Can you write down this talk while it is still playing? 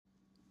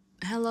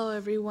Hello,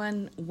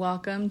 everyone.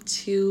 Welcome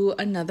to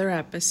another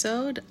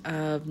episode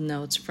of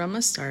Notes from a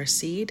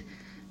Starseed.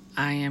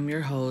 I am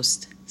your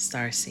host,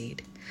 Starseed.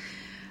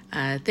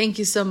 Thank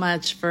you so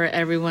much for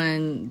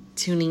everyone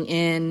tuning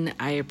in.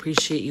 I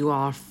appreciate you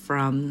all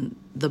from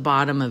the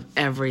bottom of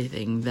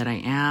everything that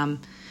I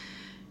am.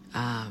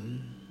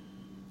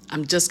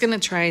 I'm just going to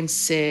try and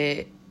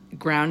sit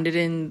grounded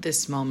in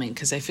this moment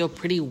because I feel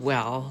pretty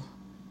well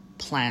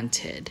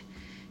planted.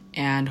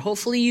 And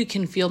hopefully you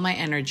can feel my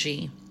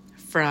energy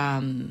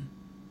through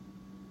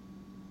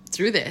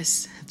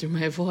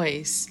my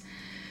voice.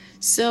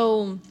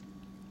 So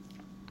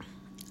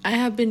I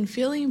have been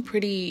feeling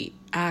pretty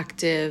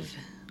active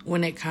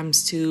when it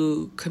comes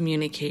to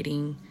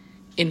communicating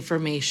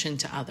information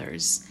to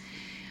others.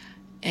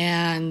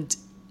 And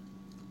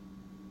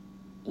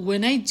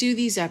when I do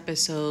these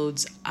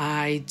episodes,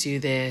 I do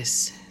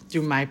this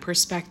through my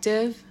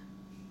perspective,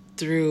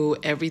 through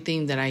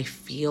everything that I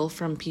feel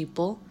from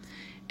people,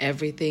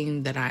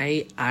 everything that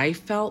I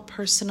felt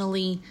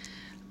personally,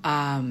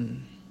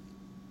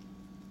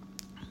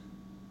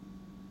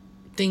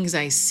 things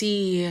I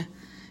see,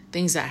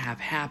 things that have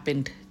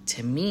happened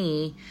to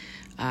me,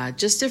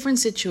 just different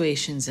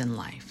situations in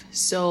life.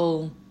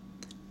 So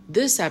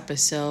this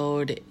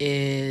episode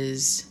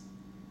is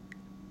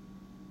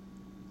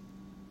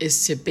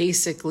to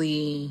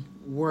basically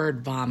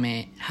word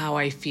vomit how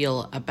I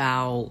feel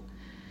about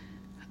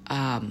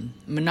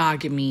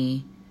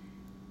monogamy,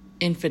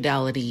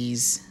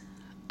 infidelities,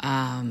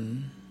 how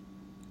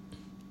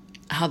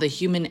the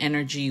human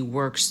energy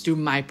works through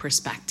my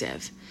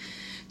perspective.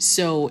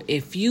 So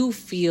if you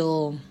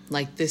feel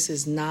like this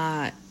is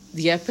not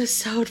the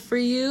episode for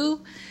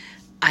you,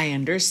 I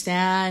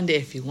understand.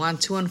 If you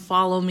want to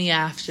unfollow me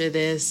after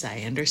this,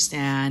 I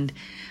understand.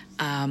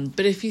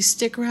 But if you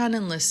stick around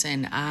and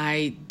listen,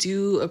 I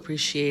do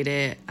appreciate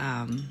it.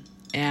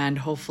 And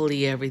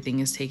hopefully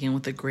everything is taken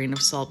with a grain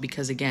of salt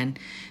because, again,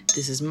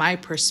 this is my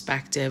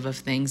perspective of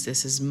things.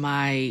 This is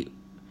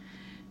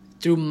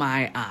through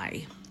my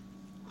eye.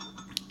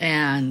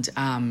 And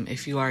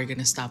if you are going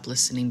to stop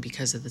listening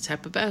because of the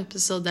type of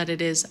episode that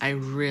it is, I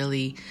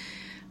really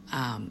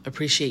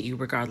appreciate you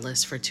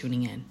regardless for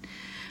tuning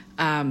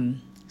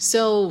in.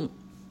 So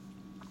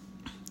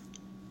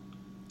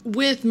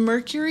with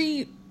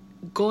Mercury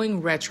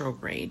going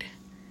retrograde,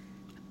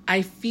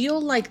 I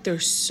feel like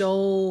there's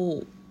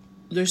so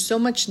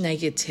much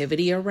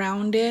negativity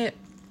around it.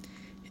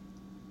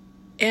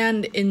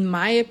 And in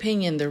my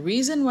opinion, the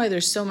reason why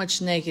there's so much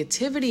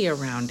negativity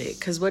around it,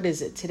 because what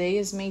is it? Today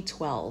is May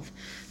 12th.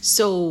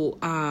 So,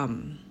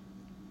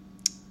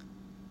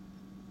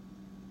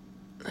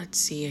 let's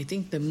see, I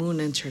think the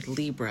moon entered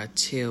Libra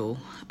too.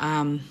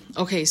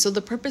 Okay, so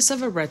the purpose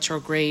of a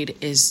retrograde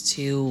is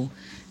to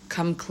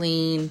come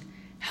clean,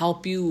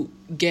 help you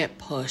get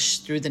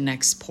pushed through the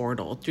next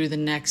portal, through the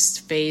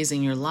next phase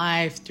in your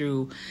life,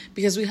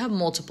 because we have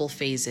multiple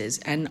phases.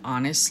 And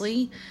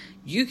honestly,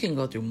 you can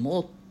go through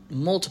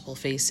multiple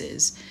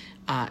phases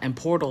and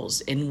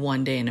portals in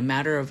one day in a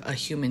matter of a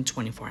human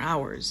 24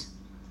 hours.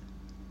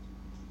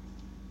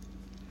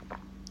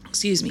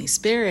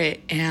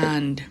 Spirit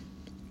and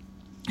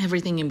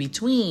everything in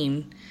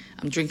between.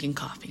 I'm drinking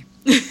coffee.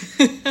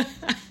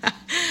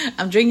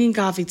 I'm drinking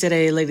coffee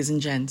today, ladies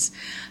and gents.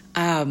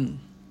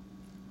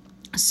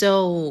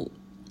 So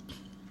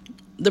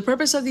the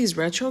purpose of these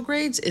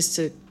retrogrades is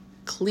to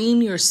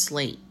clean your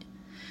slate,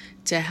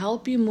 to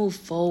help you move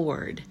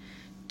forward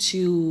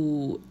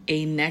to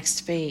a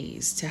next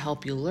phase, to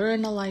help you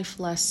learn a life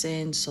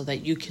lesson so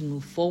that you can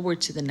move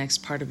forward to the next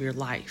part of your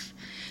life.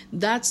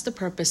 That's the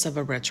purpose of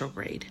a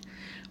retrograde.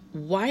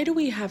 Why do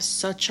we have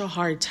such a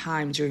hard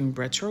time during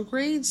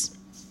retrogrades?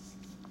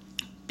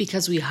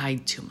 Because we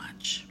hide too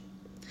much.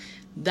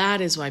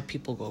 That is why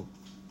people go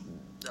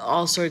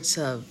all sorts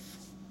of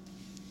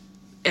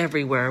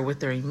everywhere with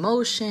their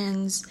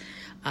emotions,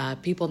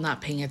 people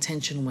not paying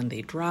attention when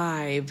they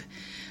drive,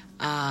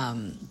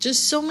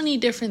 just so many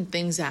different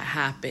things that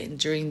happen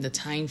during the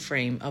time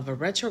frame of a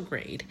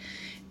retrograde.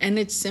 And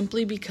it's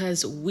simply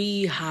because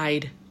we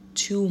hide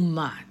too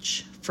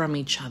much from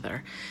each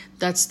other.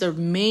 That's the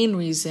main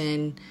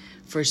reason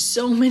for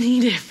so many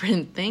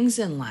different things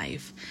in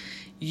life.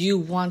 You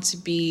want to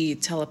be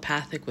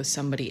telepathic with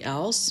somebody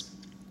else,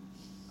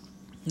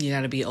 you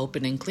got to be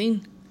open and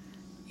clean.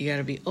 You got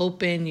to be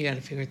open, you got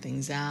to figure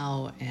things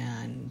out,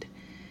 and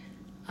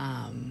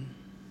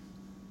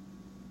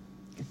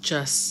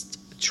just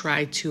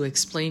try to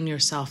explain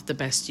yourself the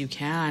best you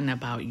can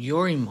about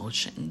your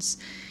emotions.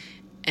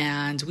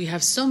 And we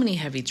have so many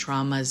heavy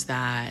traumas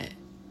that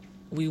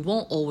we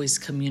won't always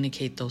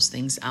communicate those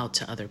things out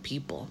to other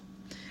people.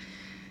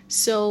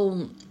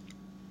 So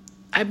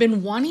I've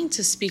been wanting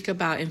to speak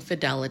about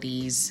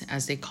infidelities,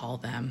 as they call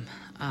them,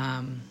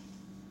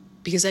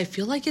 because I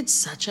feel like it's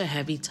such a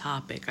heavy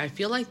topic. I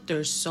feel like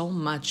there's so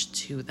much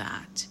to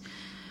that.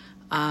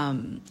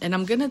 And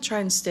I'm going to try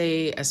and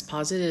stay as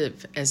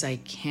positive as I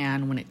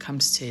can when it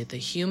comes to the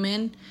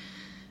human,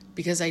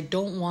 because I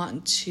don't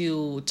want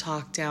to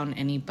talk down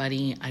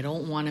anybody. I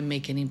don't want to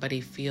make anybody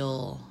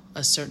feel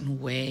a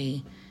certain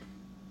way.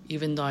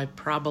 even though I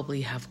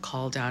probably have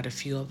called out a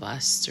few of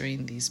us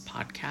during these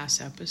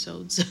podcast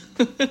episodes.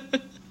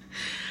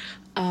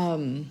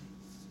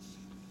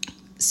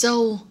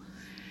 So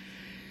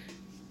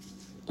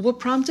what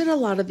prompted a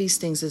lot of these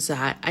things is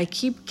that I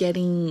keep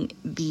getting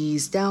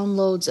these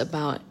downloads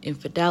about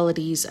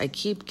infidelities. I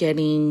keep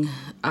getting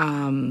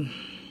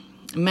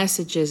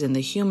messages in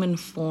the human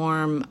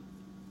form.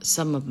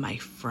 Some of my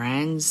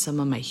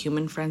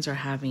human friends are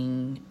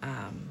having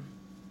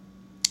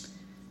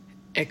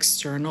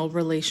external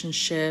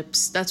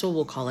relationships. That's what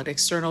we'll call it,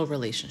 external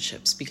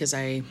relationships, because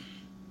I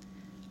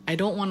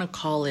don't want to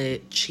call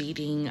it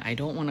cheating. I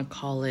don't want to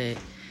call it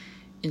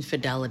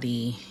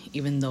infidelity,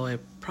 even though it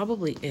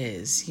probably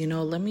is.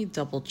 Let me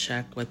double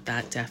check what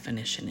that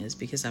definition is,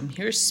 because I'm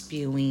here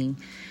spewing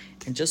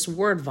and just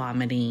word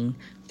vomiting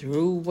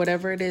through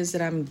whatever it is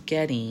that I'm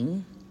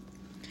getting.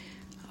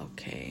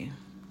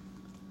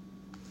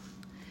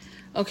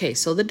 Okay,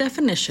 so the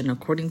definition,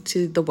 according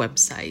to the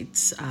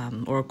websites,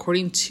 or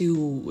according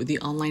to the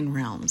online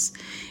realms,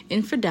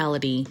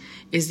 infidelity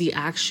is the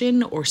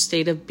action or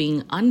state of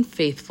being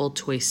unfaithful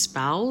to a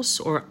spouse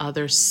or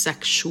other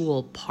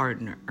sexual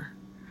partner.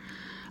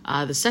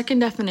 The second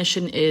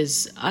definition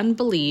is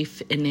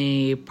unbelief in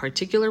a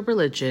particular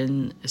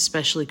religion,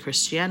 especially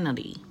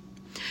Christianity.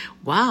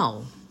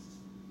 Wow.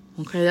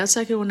 Okay, that's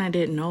like one I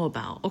didn't know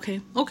about.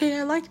 Okay,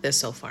 I like this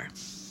so far.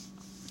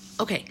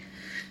 Okay,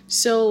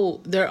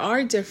 so there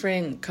are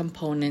different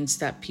components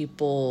that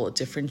people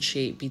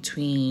differentiate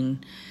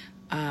between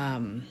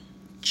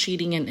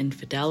cheating and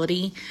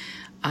infidelity.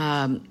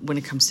 When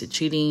it comes to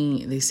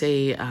cheating, they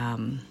say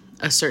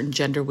a certain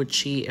gender would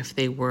cheat if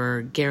they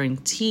were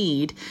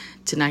guaranteed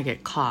to not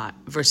get caught,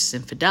 versus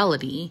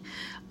infidelity.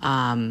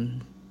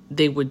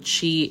 They would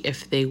cheat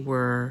if they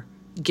were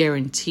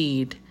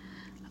guaranteed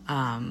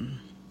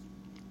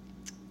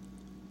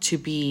to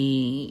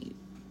be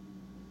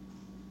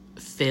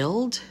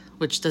filled,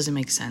 which doesn't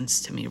make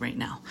sense to me right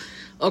now.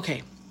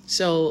 Okay,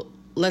 so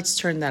let's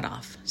turn that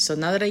off. So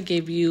now that I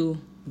gave you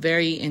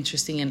very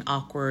interesting and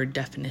awkward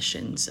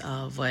definitions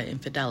of what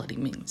infidelity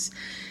means,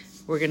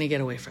 we're going to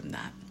get away from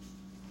that.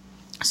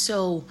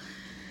 So,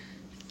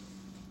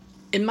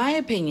 in my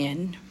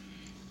opinion,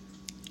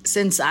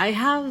 since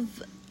I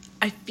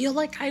feel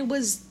like I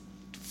was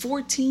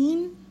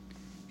 14,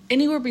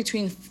 anywhere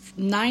between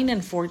 9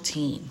 and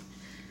 14.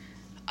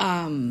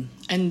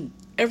 And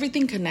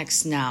everything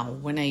connects now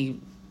when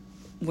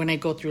I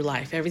go through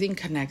life. Everything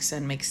connects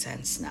and makes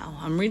sense now.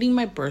 I'm reading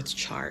my birth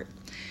chart.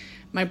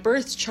 My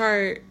birth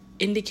chart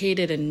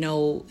indicated a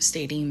note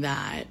stating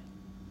that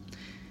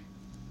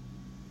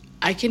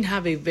I can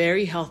have a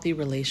very healthy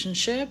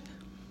relationship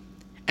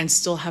and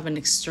still have an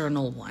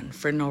external one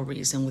for no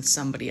reason with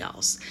somebody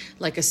else,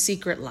 like a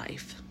secret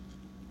life.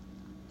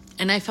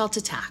 And I felt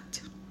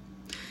attacked.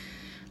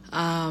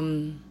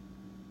 I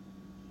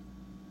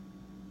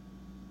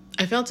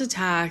felt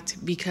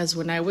attacked because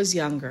when I was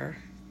younger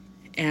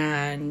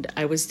and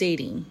I was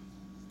dating,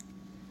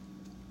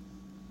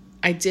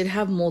 I did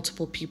have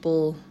multiple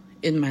people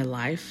in my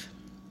life,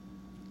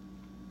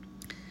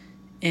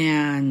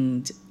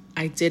 and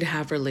I did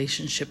have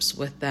relationships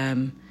with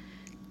them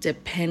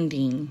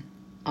depending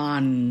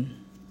on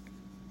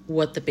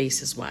what the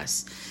basis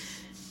was.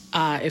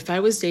 If I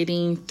was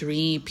dating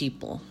 3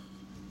 people,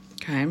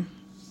 okay,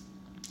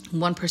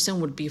 one person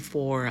would be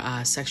for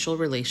a sexual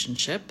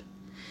relationship,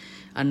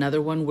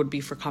 another one would be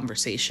for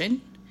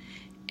conversation,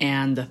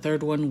 and the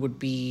third one would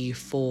be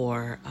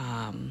for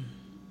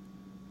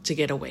to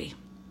get away,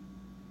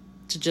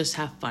 to just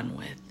have fun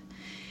with.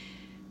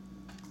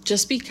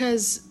 Just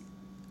because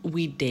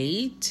we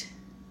date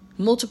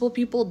multiple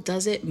people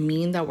doesn't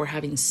mean that we're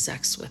having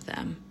sex with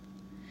them.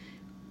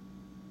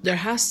 There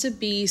has to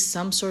be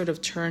some sort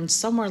of turn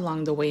somewhere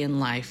along the way in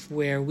life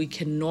where we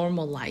can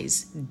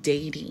normalize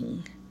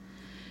dating.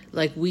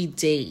 Like we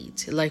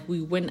date, like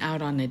we went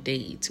out on a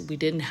date. We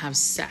didn't have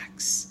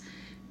sex,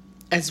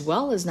 as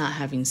well as not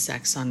having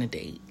sex on a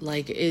date.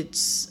 Like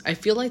I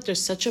feel like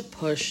there's such a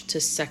push to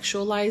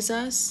sexualize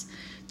us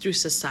through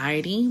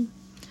society,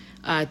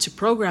 to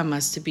program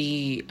us to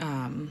be,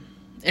 and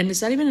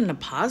it's not even in a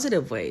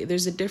positive way.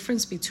 There's a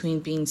difference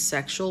between being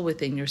sexual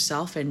within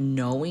yourself and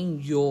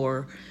knowing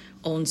your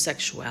own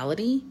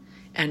sexuality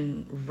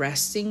and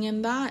resting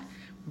in that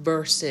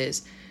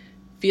versus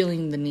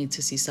feeling the need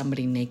to see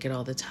somebody naked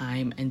all the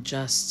time and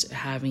just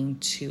having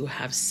to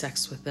have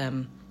sex with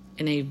them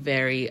in a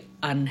very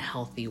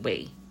unhealthy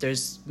way.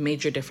 There's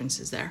major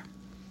differences there.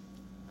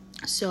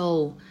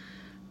 So,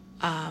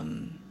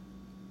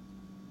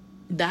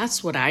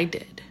 that's what I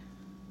did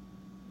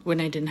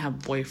when I didn't have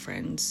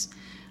boyfriends,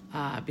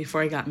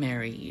 before I got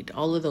married,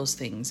 all of those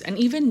things. And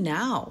even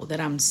now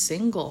that I'm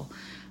single,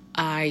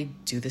 I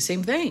do the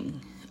same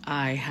thing.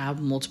 I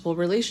have multiple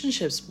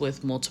relationships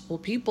with multiple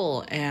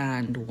people,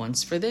 and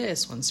once for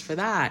this, once for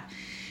that.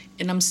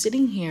 And I'm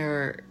sitting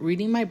here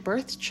reading my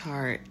birth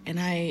chart, and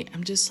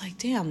I'm just like,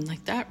 damn,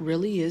 like that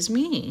really is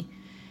me.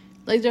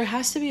 Like there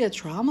has to be a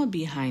trauma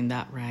behind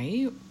that,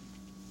 right?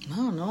 I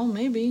don't know,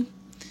 maybe.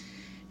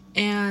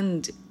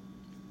 And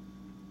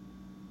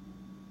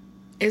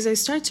as I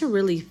start to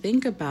really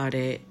think about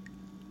it,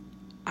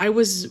 I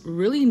was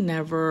really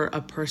never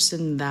a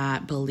person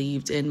that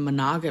believed in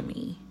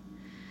monogamy.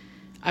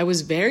 I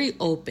was very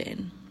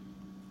open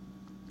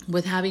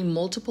with having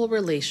multiple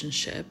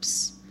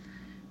relationships,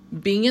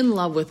 being in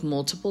love with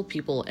multiple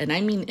people, and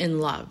I mean in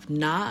love,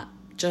 not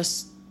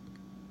just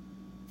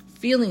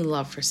feeling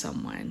love for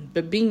someone,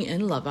 but being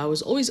in love. I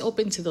was always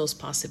open to those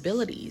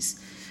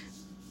possibilities,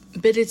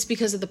 but it's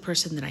because of the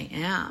person that I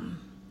am.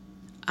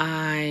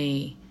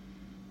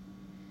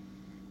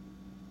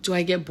 Do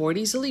I get bored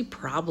easily?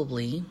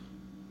 Probably.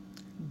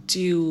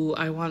 Do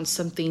I want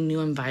something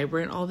new and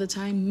vibrant all the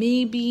time?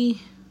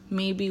 Maybe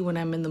when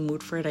I'm in the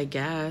mood for it, I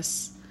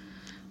guess.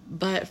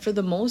 But for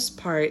the most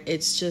part,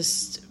 it's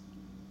just,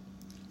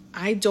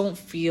 I don't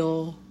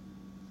feel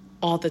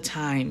all the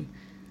time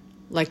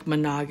like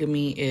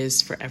monogamy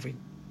is for everyone.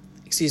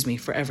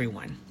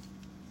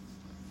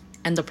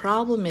 And the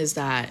problem is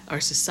that our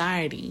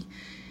society,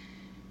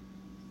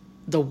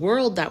 the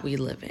world that we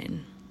live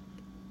in,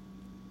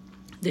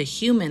 the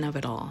human of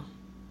it all,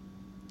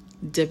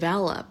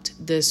 developed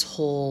this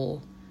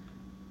whole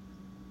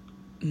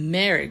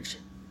marriage,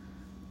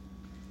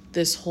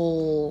 this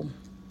whole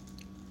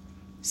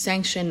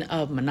sanction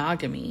of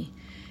monogamy.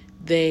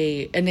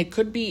 And it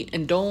could be,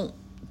 and don't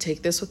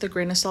take this with a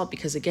grain of salt,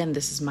 because again,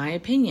 this is my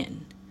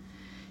opinion.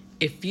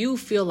 If you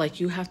feel like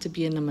you have to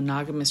be in a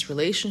monogamous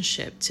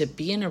relationship to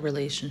be in a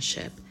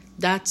relationship,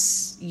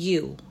 that's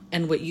you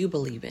and what you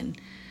believe in.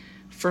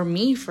 For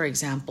me, for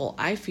example,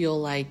 I feel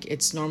like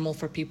it's normal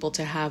for people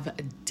to have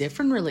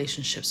different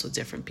relationships with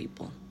different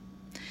people.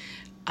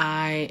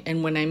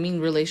 And when I mean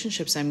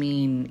relationships, I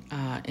mean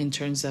in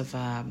terms of,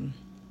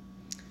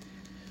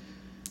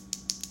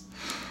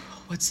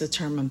 what's the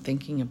term I'm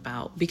thinking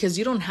about? Because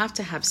you don't have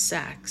to have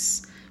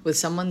sex with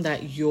someone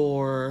that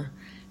you're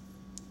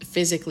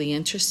physically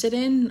interested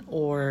in,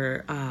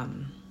 or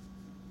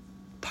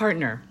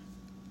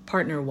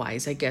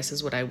partner-wise, I guess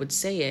is what I would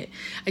say it.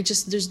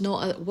 There's no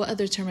other, what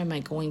other term am I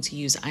going to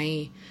use?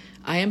 I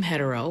am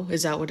hetero.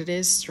 Is that what it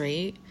is?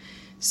 Straight.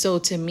 So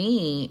to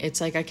me,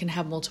 it's like I can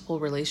have multiple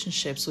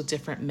relationships with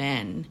different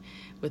men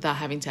without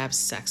having to have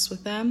sex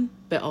with them,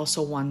 but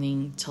also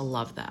wanting to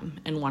love them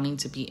and wanting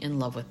to be in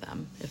love with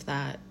them.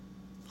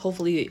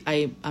 Hopefully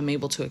I'm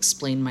able to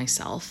explain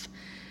myself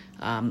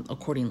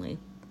accordingly.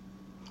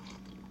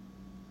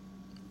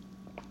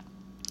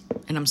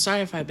 And I'm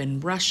sorry if I've been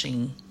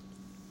rushing,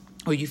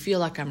 or you feel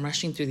like I'm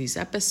rushing through these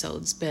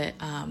episodes, but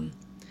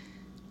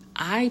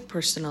I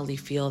personally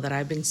feel that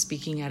I've been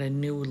speaking at a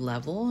new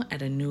level,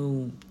 at a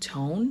new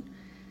tone.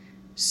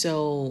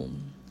 So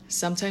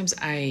sometimes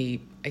I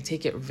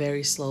take it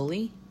very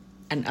slowly,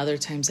 and other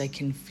times I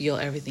can feel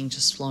everything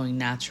just flowing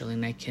naturally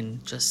and I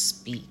can just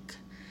speak.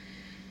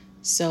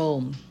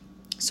 So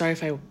sorry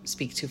if I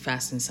speak too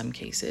fast in some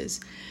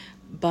cases,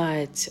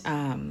 but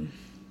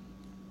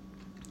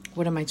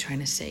what am I trying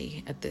to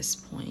say at this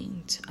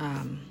point?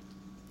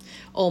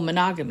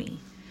 Monogamy.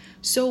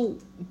 So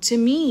to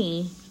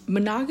me,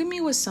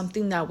 monogamy was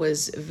something that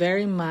was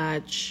very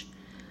much,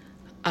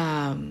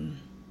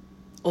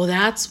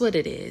 that's what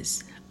it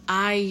is.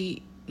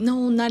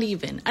 No, not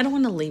even. I don't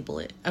want to label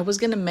it. I was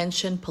going to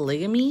mention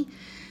polygamy,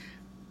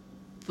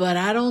 but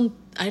I don't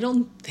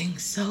think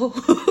so.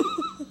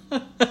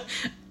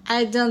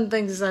 I don't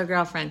think so,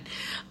 girlfriend.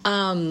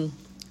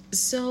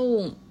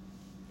 So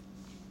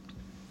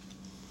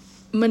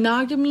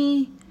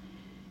monogamy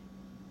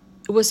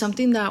was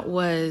something that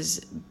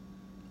was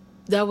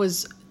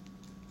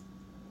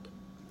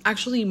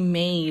actually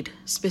made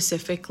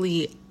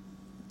specifically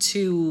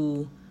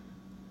to,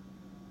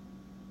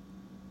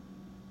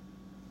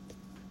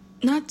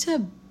 not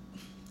to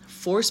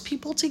force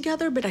people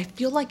together, but I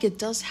feel like it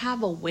does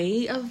have a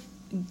way of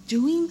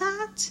doing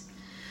that.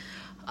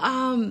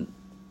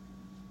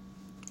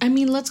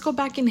 Let's go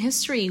back in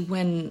history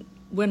when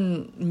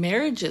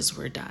marriages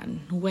were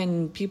done,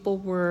 when people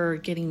were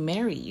getting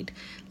married.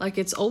 Like,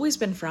 it's always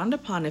been frowned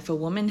upon if a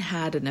woman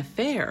had an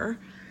affair.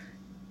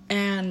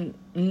 And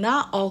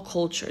not all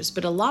cultures,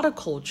 but a lot of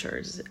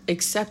cultures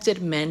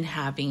accepted men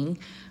having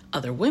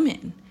other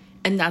women.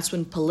 And that's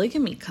when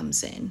polygamy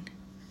comes in.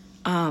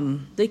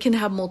 They can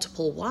have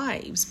multiple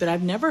wives, but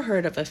I've never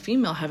heard of a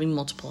female having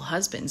multiple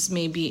husbands.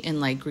 Maybe in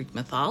like Greek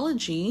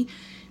mythology,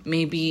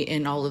 maybe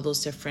in all of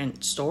those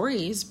different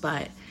stories.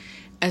 But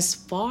as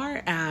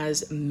far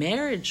as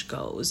marriage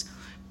goes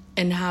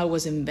and how it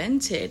was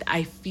invented,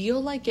 I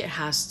feel like it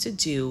has to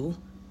do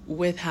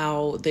with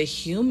how the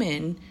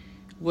human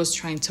was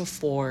trying to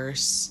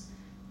force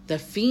the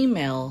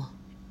female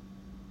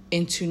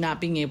into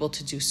not being able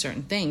to do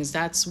certain things.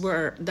 That's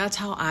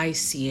how I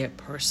see it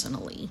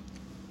personally.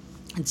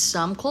 In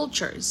some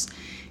cultures,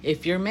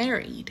 if you're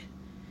married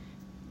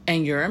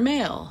and you're a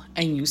male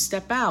and you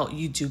step out,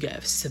 you do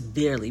get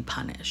severely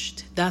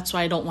punished. That's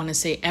why I don't want to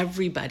say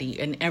everybody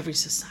in every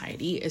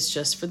society. It's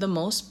just, for the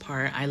most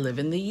part, I live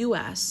in the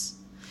US.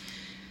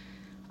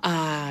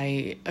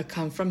 I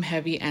come from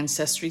heavy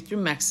ancestry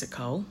through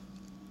Mexico.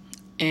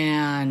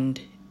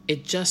 And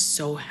it just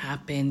so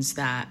happens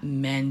that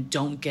men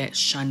don't get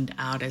shunned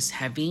out as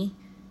heavy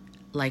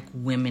like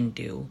women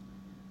do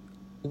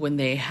when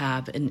they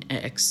have an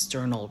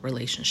external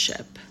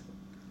relationship.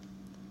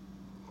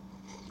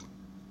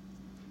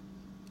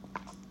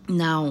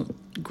 Now,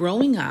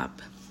 growing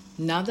up,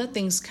 now that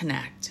things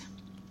connect,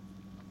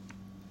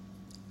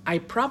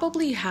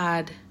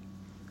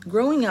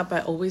 growing up, I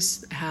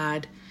always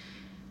had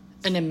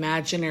an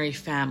imaginary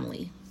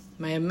family.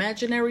 My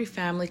imaginary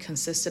family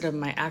consisted of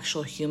my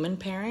actual human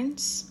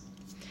parents,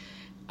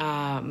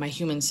 my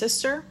human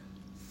sister,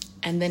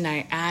 and then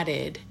I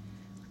added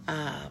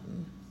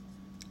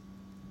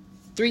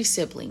 3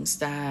 siblings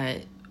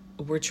that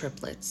were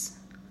triplets.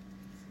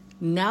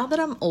 Now that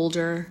I'm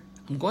older,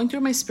 I'm going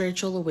through my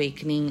spiritual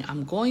awakening,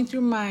 I'm going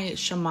through my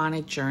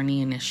shamanic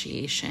journey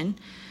initiation,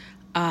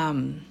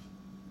 I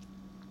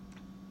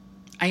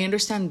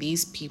understand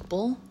these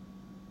people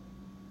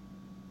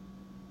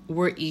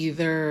are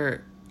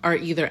either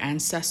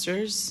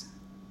ancestors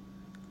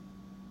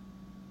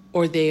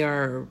or they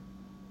are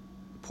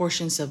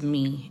portions of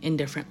me in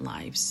different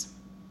lives.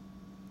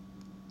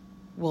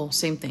 Well,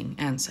 same thing,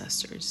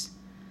 ancestors.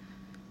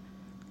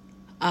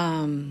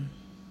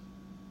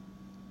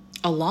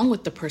 Along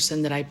with the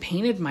person that I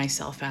painted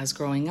myself as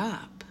growing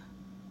up.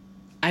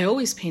 I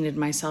always painted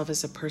myself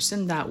as a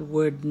person that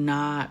would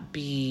not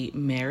be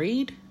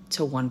married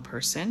to one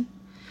person.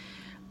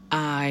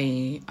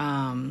 I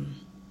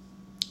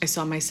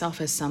saw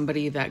myself as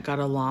somebody that got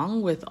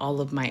along with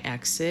all of my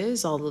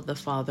exes, all of the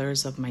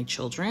fathers of my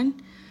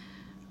children.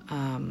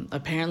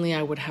 Apparently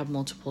I would have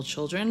multiple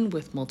children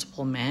with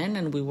multiple men,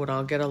 and we would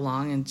all get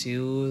along and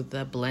do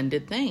the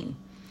blended thing.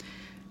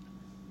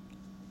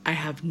 I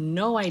have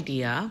no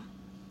idea.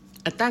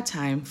 At that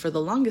time, for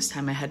the longest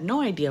time, I had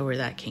no idea where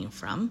that came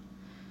from.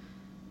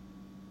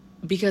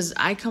 Because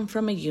I come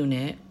from a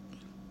unit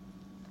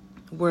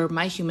where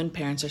my human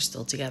parents are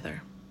still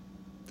together.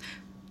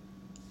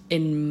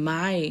 In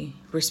my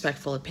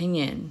respectful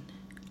opinion,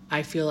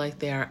 I feel like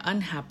they are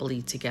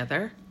unhappily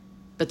together,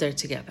 but they're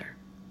together.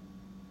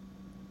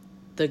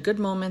 The good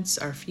moments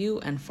are few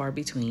and far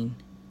between.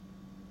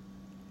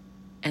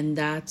 And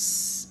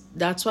that's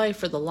why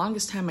for the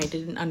longest time I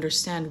didn't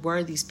understand, where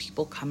are these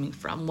people coming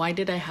from? Why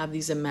did I have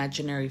these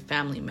imaginary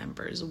family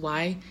members?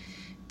 Why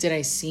did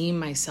I see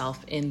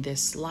myself in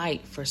this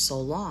light for so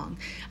long?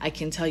 I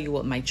can tell you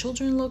what my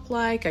children look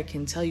like. I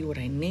can tell you what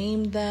I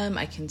named them.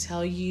 I can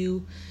tell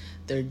you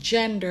their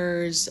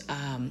genders,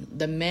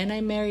 the men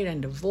I married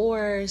and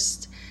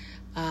divorced.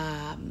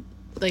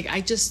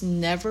 I just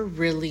never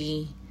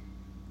really,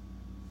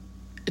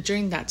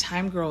 during that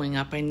time growing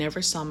up, I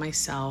never saw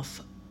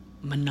myself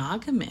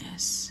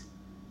monogamous.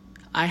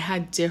 I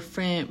had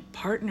different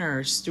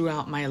partners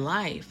throughout my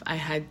life. I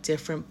had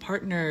different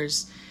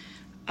partners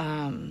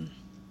to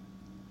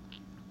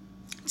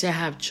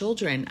have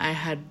children.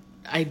 I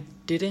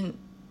didn't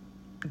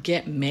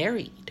get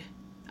married.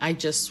 I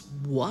just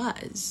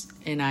was,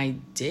 and I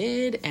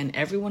did, and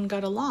everyone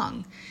got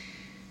along.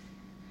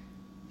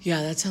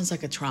 Yeah, that sounds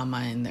like a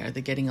trauma in there, the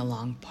getting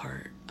along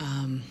part.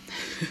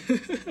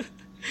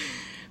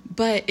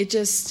 But it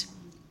just,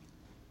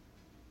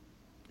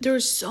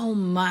 there's so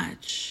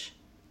much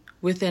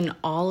within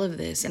all of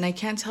this. And I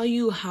can't tell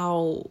you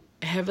how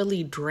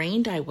heavily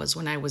drained I was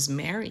when I was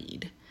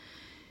married.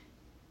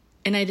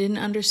 And I didn't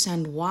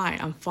understand why.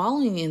 I'm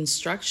following the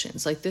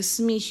instructions. Like, this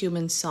is me,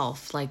 human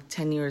self, like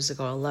 10 years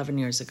ago, 11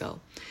 years ago.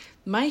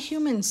 My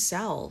human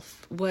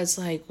self was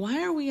like,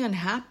 why are we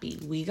unhappy?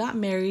 We got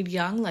married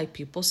young, like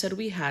people said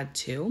we had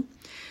to.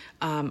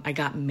 I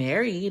got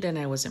married and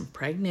I wasn't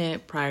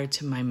pregnant prior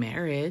to my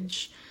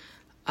marriage.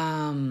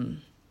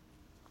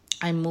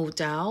 I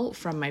moved out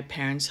from my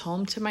parents'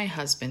 home to my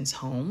husband's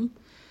home.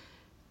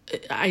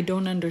 I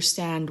don't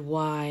understand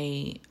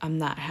why I'm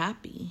not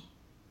happy.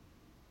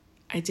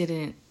 I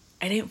didn't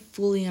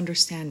fully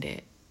understand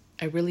it.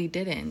 I really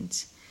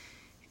didn't.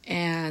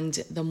 And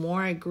the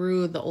more I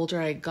grew, the older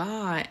I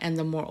got, and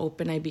the more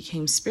open I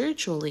became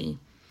spiritually.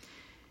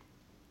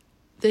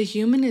 The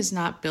human is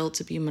not built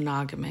to be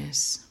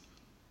monogamous.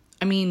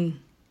 I mean,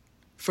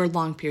 for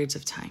long periods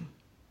of time.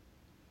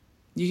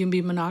 You can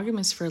be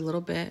monogamous for a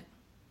little bit.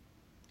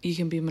 You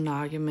can be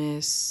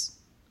monogamous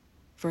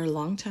for a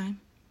long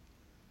time.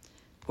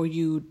 Or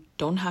you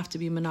don't have to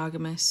be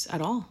monogamous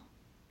at all.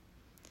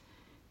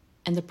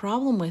 And the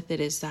problem with it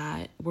is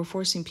that we're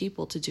forcing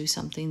people to do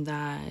something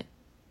that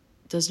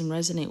doesn't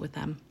resonate with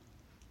them.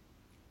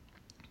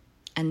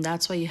 And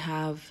that's why you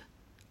have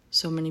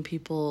so many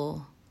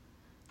people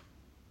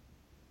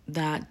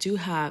that do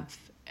have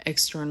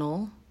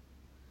external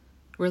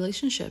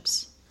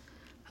relationships.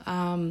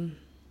 We're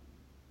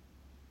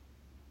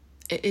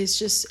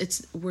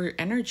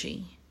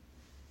energy.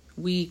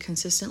 We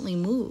consistently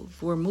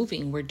move. We're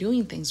moving. We're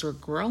doing things. We're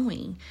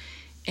growing.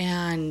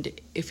 And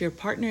if your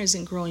partner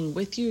isn't growing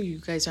with you, you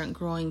guys aren't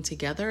growing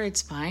together,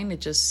 it's fine.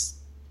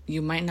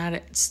 You might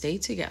not stay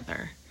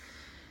together.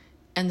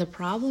 And the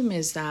problem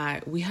is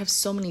that we have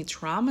so many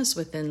traumas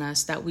within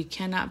us that we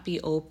cannot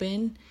be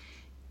open,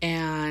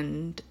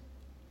 and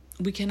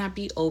we cannot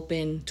be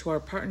open to our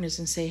partners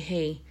and say,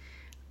 hey,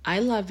 I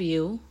love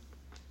you.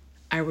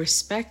 I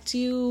respect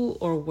you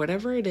or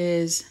whatever it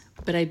is,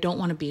 but I don't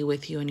want to be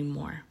with you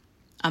anymore.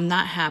 I'm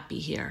not happy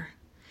here.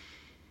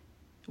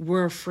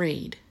 We're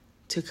afraid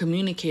to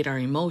communicate our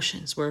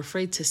emotions. We're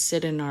afraid to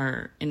sit in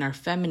our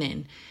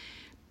feminine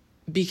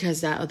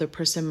because that other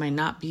person might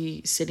not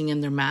be sitting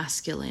in their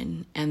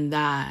masculine, and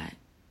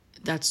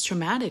that's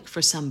traumatic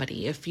for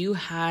somebody. If you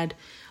had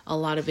a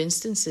lot of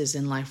instances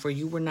in life where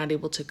you were not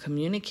able to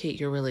communicate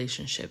your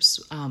relationships,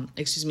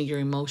 your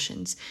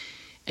emotions,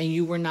 and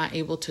you were not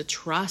able to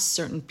trust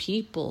certain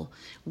people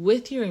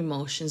with your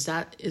emotions,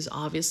 that is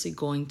obviously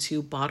going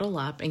to bottle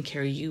up and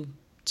carry you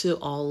to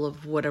all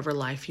of whatever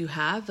life you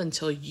have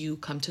until you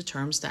come to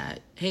terms that,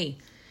 hey,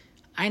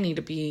 I need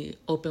to be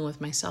open with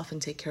myself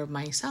and take care of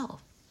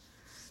myself.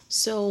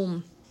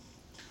 So,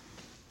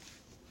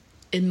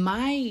 in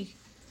my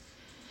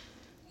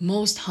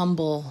most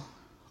humble,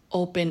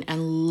 open,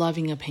 and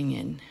loving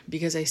opinion,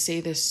 because I say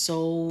this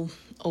so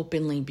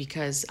openly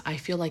because I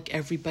feel like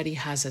everybody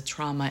has a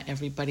trauma,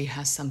 everybody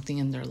has something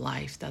in their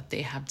life that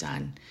they have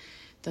done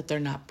that they're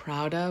not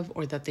proud of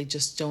or that they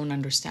just don't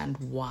understand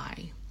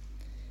why.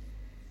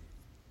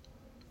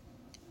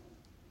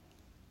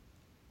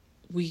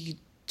 We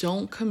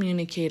don't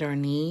communicate our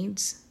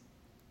needs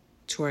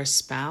to our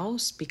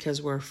spouse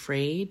because we're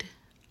afraid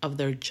of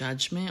their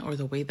judgment or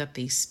the way that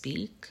they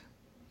speak.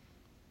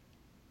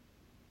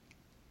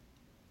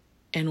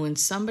 And when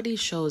somebody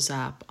shows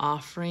up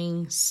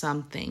offering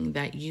something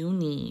that you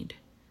need,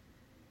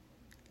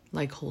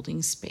 like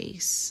holding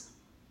space,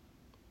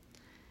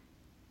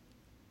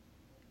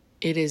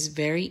 it is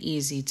very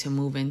easy to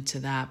move into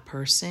that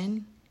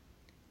person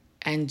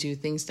and do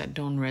things that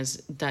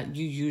that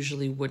you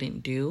usually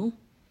wouldn't do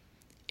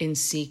in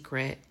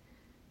secret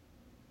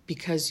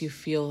because you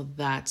feel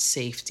that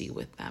safety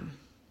with them.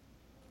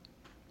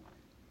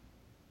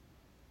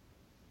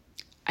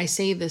 I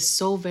say this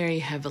so very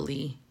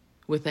heavily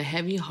with a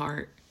heavy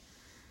heart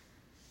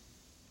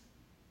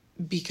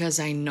because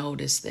I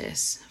notice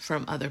this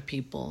from other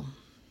people.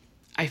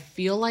 I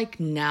feel like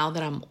now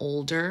that I'm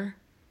older,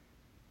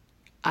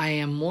 I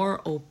am more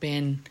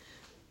open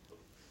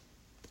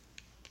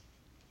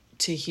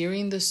to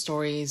hearing the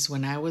stories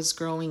when I was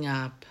growing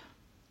up,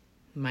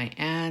 my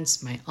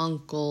aunts, my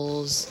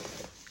uncles,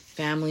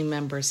 family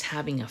members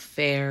having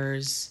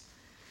affairs,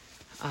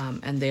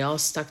 and they all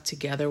stuck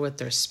together with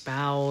their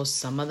spouse.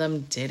 Some of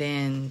them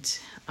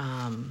didn't.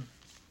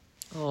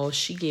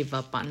 She gave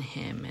up on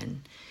him,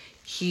 and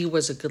he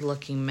was a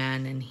good-looking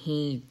man, and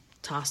he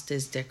tossed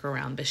his dick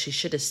around, but she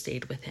should have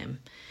stayed with him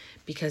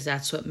because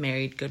that's what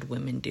married good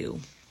women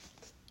do.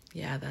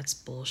 Yeah, that's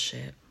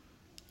bullshit.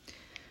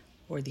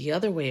 Or the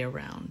other way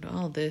around.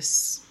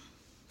 This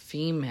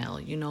female,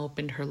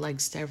 opened her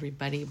legs to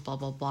everybody, blah,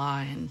 blah, blah,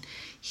 and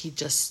he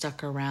just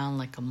stuck around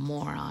like a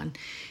moron.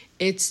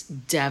 It's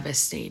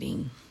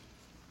devastating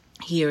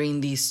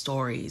hearing these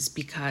stories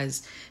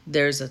because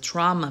there's a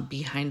trauma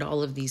behind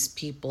all of these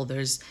people.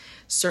 There's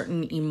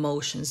certain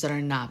emotions that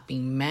are not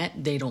being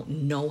met. They don't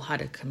know how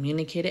to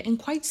communicate it. And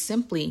quite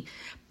simply,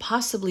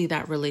 possibly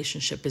that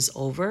relationship is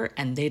over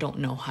and they don't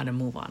know how to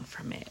move on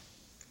from it.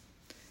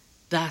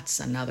 That's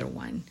another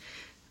one.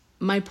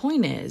 My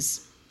point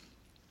is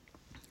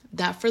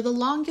that for the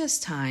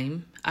longest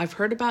time, I've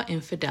heard about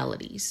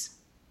infidelities.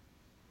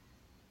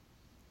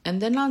 And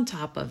then on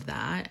top of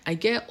that, I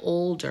get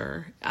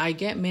older, I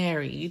get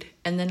married,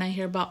 and then I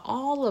hear about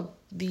all of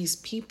these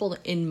people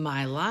in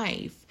my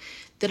life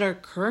that are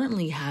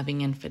currently having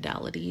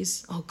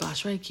infidelities. Oh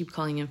gosh, why do I keep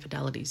calling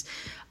infidelities?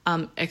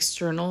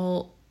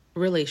 External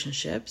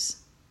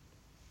relationships.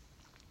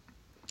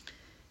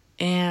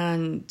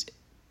 And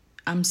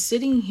I'm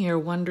sitting here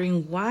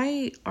wondering,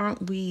 why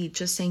aren't we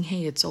just saying,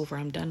 hey, it's over,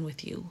 I'm done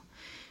with you?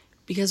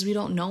 Because we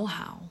don't know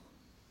how.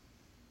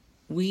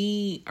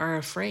 We are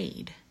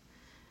afraid.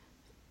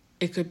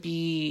 It could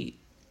be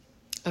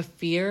a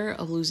fear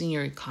of losing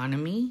your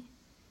economy.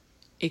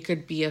 It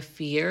could be a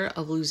fear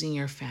of losing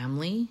your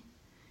family.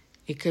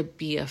 It could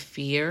be a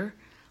fear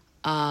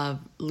of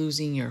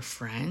losing your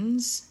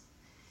friends.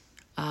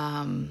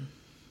 It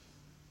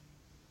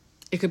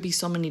could be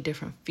so many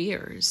different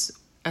fears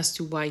as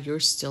to why you're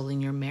still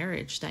in your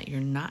marriage that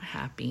you're not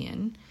happy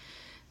in,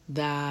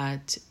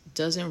 that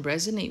doesn't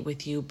resonate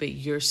with you, but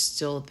you're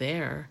still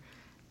there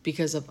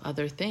because of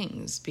other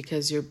things,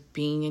 because you're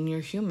being in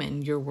your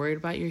human, you're worried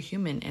about your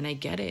human, and I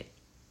get it.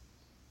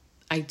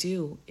 I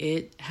do.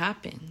 It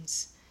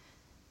happens.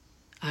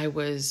 I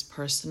was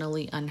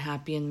personally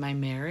unhappy in my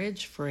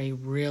marriage for a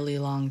really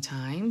long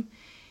time,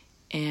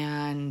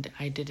 and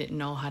I didn't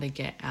know how to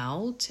get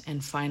out,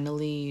 and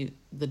finally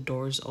the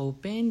doors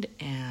opened,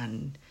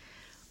 and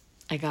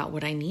I got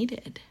what I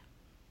needed.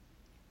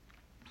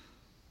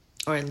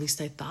 Or at least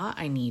I thought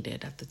I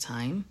needed at the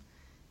time,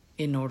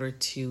 in order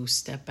to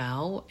step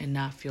out and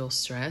not feel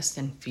stressed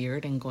and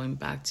feared and going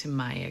back to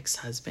my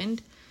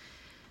ex-husband.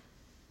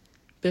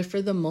 But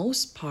for the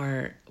most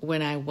part,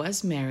 when I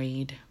was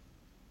married,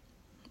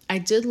 I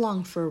did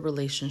long for a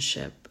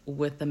relationship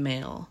with a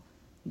male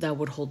that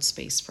would hold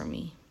space for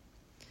me.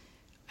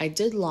 I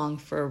did long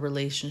for a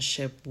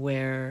relationship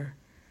where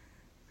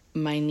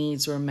my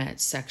needs were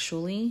met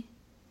sexually,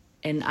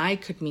 and I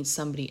could meet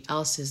somebody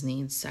else's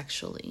needs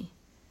sexually.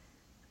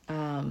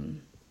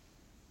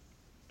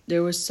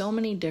 There were so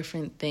many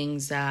different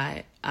things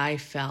that I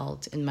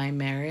felt in my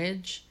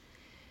marriage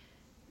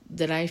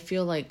that I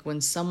feel like when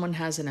someone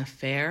has an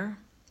affair,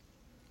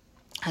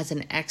 has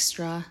an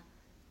extra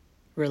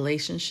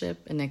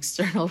relationship, an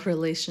external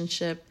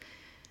relationship,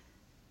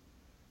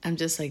 I'm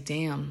just like,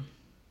 damn,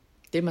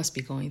 they must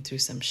be going through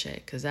some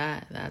shit, because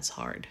that's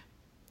hard.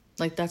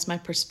 Like, that's my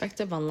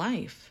perspective on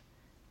life.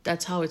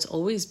 That's how it's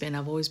always been.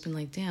 I've always been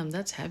like, damn,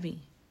 that's heavy.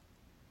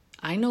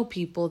 I know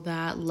people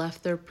that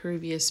left their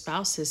previous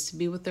spouses to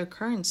be with their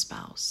current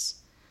spouse.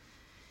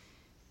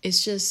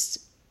 It's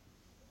just,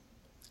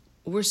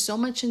 we're so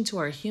much into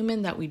our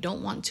human that we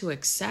don't want to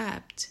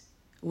accept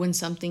when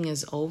something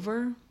is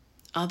over.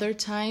 Other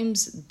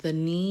times, the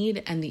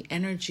need and the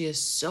energy is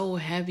so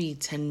heavy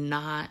to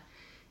not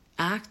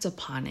act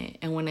upon it.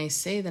 And when I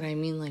say that, I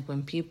mean like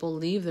when people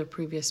leave their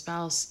previous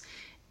spouse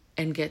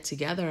and get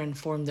together and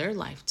form their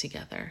life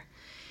together.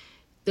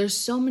 There's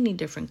so many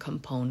different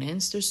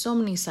components. There's so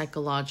many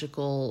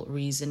psychological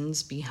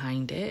reasons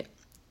behind it.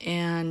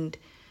 And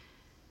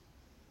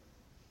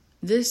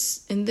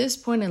in this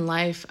point in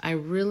life, I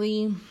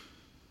really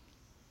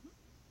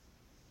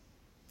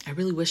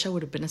wish I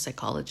would have been a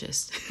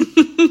psychologist.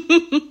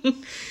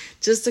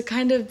 Just to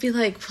kind of be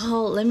like,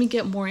 well, let me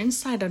get more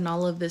insight on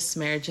all of this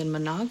marriage and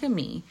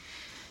monogamy.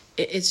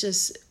 It's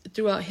just,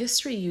 throughout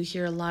history, you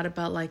hear a lot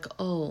about like,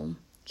 oh,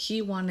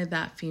 he wanted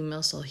that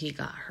female, so he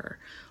got her.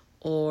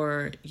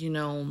 Or, you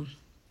know,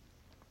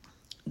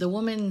 the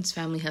woman's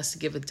family has to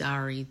give a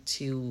dowry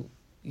to,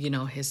 you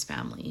know, his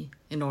family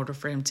in order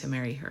for him to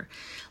marry her.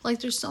 Like,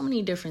 there's so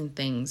many different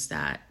things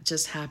that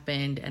just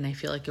happened, and I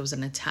feel like it was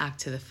an attack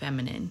to the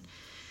feminine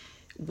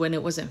when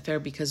it wasn't fair,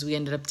 because we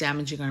ended up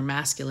damaging our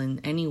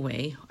masculine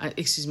anyway,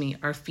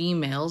 our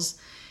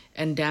females,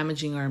 and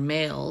damaging our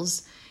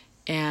males.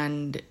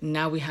 And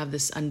now we have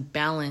this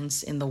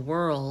unbalance in the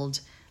world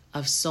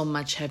of so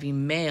much heavy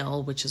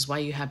male, which is why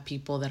you have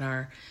people that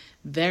are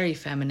very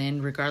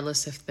feminine,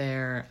 regardless if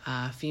they're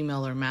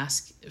female or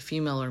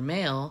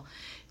male.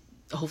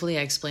 Hopefully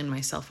I explain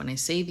myself when I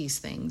say these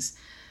things.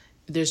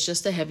 There's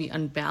just a heavy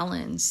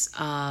unbalance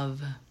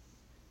of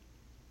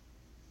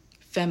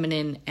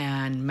feminine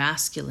and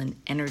masculine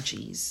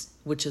energies,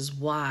 which is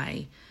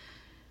why,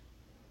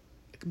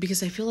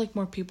 because I feel like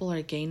more people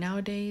are gay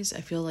nowadays.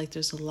 I feel like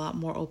there's a lot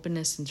more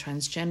openness in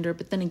transgender,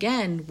 but then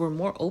again, we're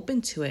more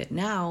open to it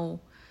now,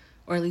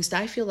 or at least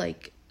I feel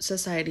like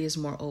society is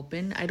more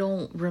open. I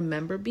don't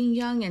remember being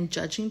young and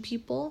judging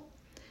people.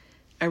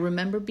 I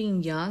remember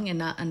being young and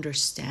not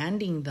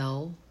understanding,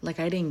 though. Like,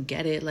 I didn't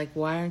get it. Like,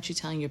 why aren't you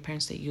telling your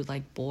parents that you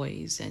like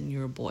boys and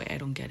you're a boy? I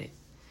don't get it.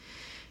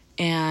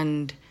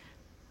 And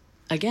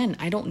again,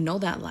 I don't know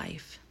that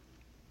life.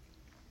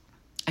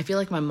 I feel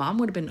like my mom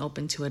would have been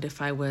open to it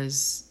if I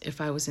was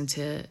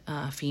into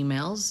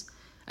females.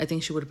 I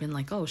think she would have been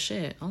like, oh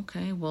shit,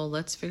 okay, well,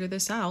 let's figure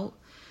this out.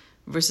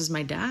 Versus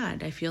my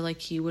dad, I feel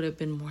like he would have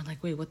been more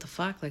like, wait, what the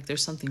fuck? Like,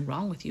 there's something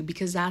wrong with you,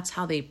 because that's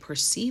how they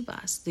perceive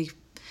us.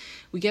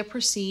 We get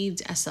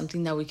perceived as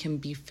something that we can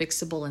be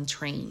fixable and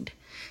trained.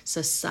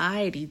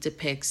 Society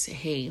depicts,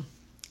 hey,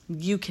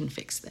 you can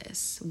fix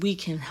this. We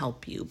can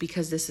help you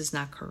because this is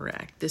not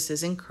correct. This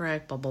isn't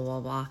correct, blah, blah, blah,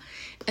 blah.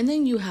 And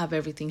then you have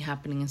everything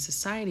happening in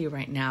society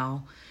right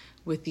now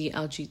with the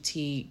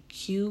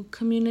LGBTQ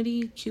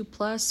community, Q+,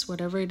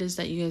 whatever it is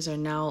that you guys are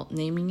now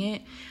naming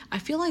it. I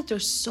feel like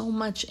there's so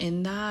much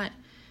in that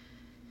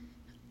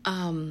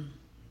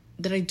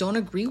that I don't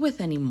agree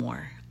with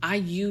anymore. I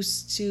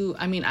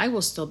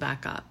will still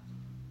back up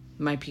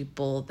my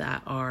people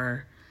that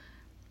are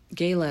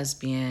gay,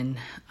 lesbian,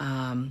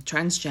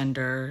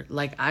 transgender.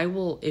 Like, I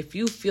will, if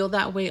you feel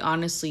that way,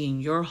 honestly,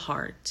 in your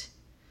heart,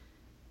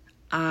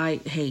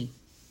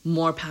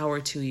 more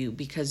power to you,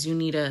 because you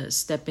need to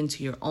step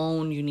into your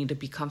own. You need to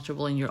be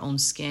comfortable in your own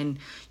skin.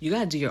 You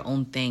got to do your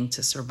own thing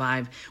to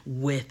survive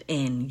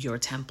within your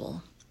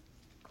temple.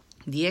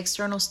 The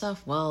external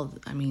stuff, well,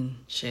 I mean,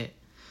 shit.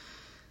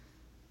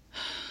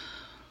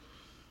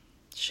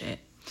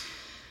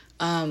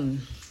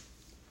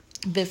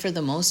 But for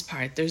the most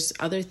part, there's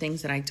other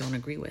things that I don't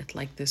agree with.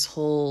 Like this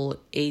whole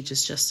age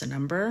is just a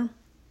number.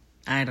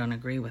 I don't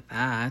agree with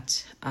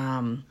that.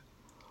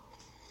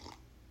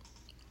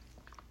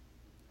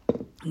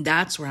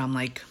 That's where I'm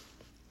like,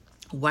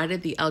 why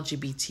did the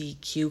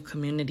LGBTQ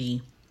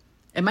community,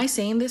 am I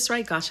saying this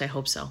right? Gosh, I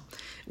hope so.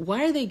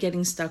 Why are they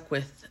getting stuck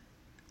with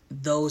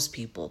those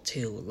people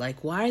too?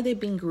 Like, why are they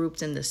being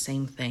grouped in the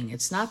same thing?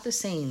 It's not the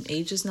same.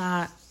 Age is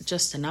not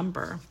just a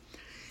number.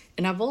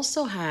 And I've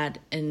also had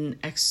an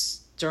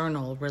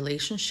external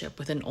relationship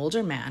with an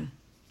older man.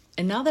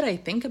 And now that I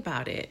think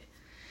about it,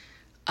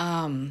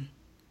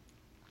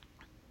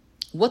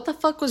 what the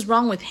fuck was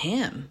wrong with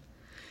him?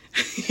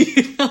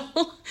 You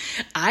know,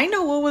 I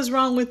know what was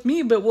wrong with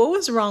me, but what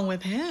was wrong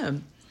with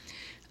him?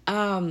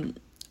 I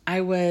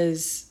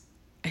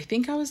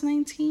think I was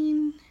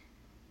 19,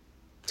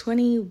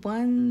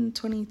 21,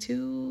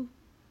 22,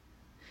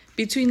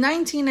 between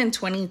 19 and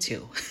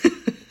 22.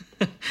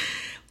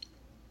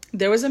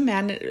 There was a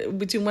man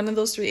between one of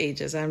those three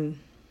ages.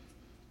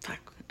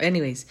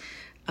 Anyways,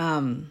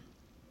 there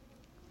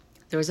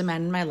was a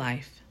man in my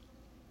life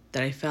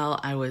that I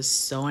felt I was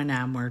so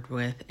enamored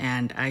with,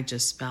 and I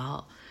just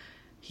felt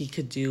he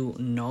could do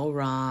no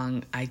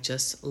wrong. I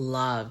just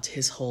loved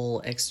his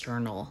whole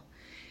external.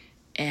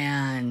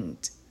 And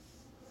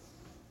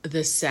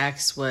the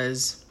sex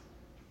was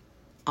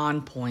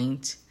on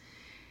point.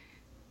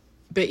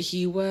 But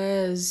he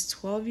was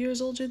 12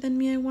 years older than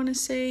me, I want to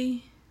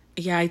say.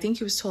 Yeah, I think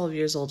he was 12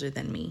 years older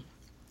than me.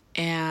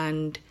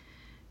 And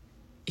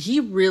he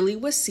really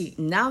was,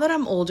 now that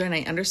I'm older and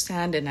I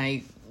understand and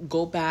I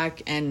go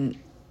back and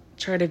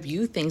try to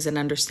view things and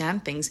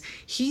understand things,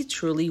 he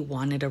truly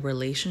wanted a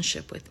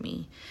relationship with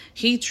me.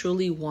 He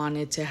truly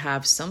wanted to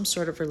have some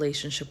sort of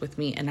relationship with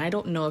me. And I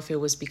don't know if it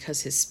was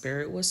because his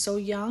spirit was so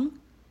young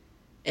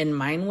and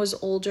mine was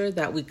older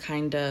that we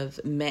kind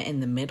of met in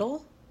the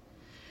middle,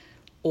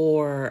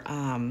 or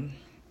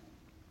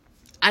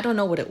I don't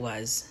know what it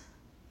was.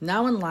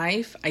 Now in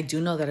life, I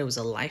do know that it was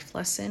a life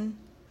lesson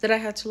that I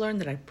had to learn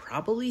that I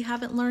probably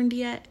haven't learned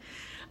yet.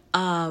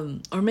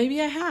 Or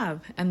maybe I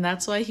have. And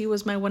that's why he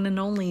was my one and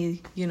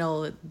only,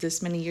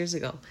 this many years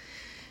ago.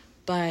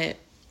 But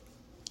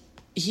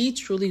he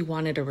truly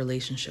wanted a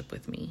relationship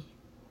with me.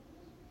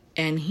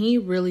 And he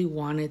really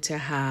wanted to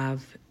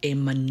have a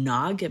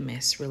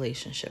monogamous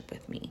relationship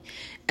with me.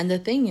 And the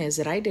thing is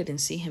that I didn't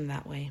see him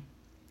that way.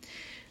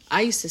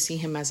 I used to see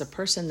him as a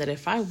person that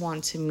if I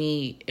want to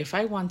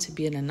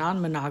be in a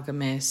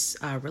non-monogamous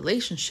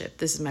relationship,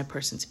 this is my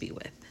person to be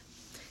with.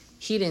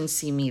 He didn't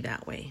see me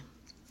that way.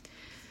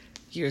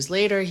 Years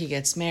later, he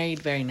gets married,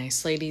 very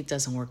nice lady,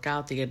 doesn't work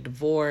out, they get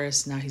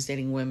divorced. Now he's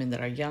dating women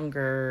that are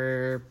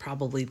younger,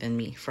 probably than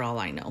me, for all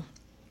I know.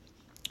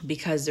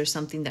 Because there's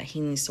something that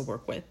he needs to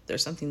work with.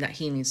 There's something that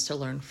he needs to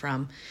learn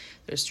from.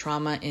 There's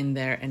trauma in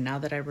there. And now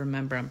that I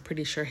remember, I'm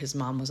pretty sure his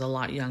mom was a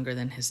lot younger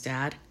than his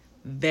dad.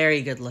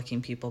 Very good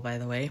looking people, by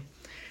the way.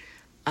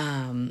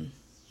 I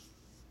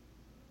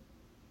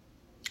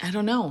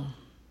don't know.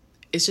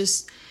 It's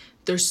just,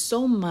 there's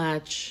so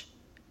much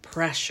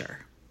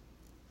pressure.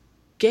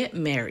 Get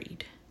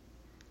married.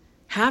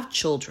 Have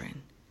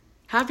children.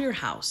 Have your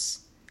house.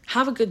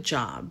 Have a good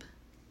job.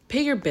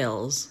 Pay your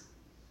bills.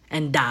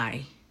 And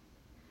die.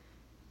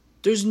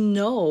 There's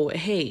no,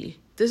 hey,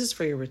 this is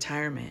for your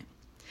retirement.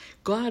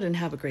 Go out and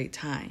have a great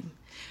time.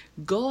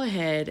 Go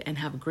ahead and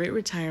have a great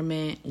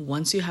retirement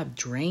once you have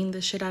drained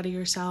the shit out of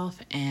yourself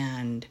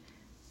and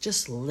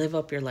just live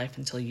up your life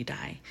until you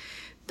die.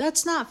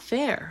 That's not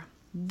fair.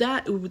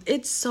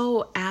 It's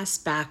so ass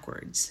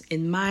backwards,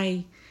 in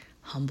my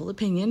humble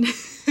opinion.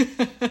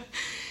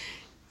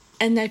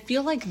 And I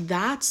feel like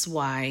that's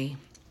why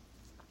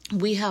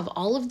we have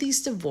all of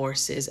these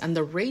divorces and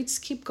the rates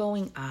keep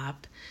going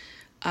up.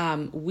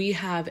 We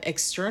have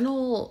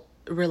external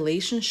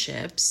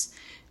relationships.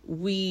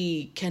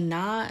 We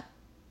cannot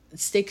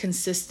stay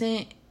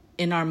consistent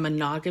in our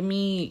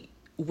monogamy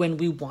when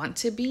we want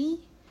to be,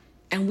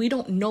 and we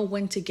don't know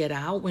when to get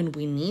out, when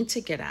we need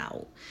to get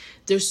out.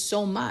 There's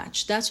so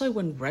much. That's why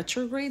when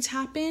retrogrades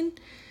happen,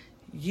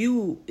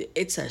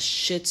 it's a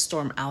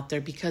shitstorm out there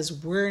because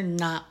we're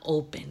not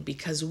open,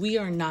 because we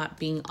are not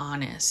being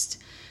honest.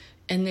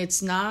 And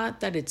it's not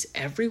that it's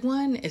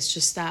everyone, it's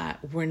just that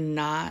we're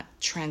not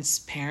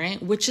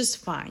transparent, which is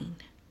fine.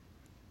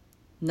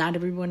 Not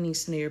everyone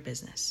needs to know your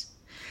business.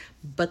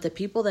 But the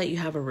people that you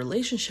have a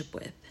relationship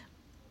with,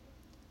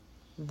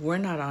 we're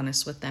not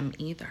honest with them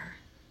either.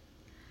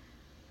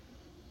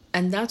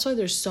 And that's why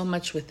there's so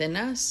much within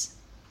us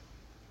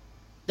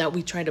that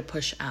we try to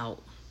push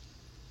out.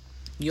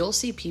 You'll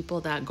see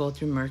people that go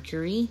through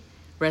Mercury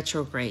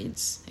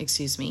retrogrades,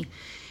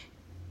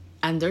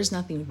 and there's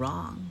nothing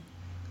wrong.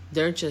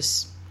 They're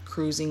just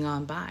cruising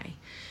on by.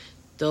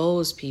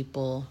 Those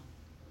people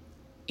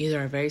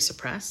either are very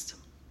suppressed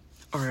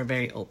or are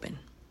very open.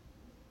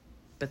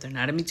 But they're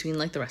not in between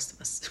like the rest of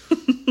us.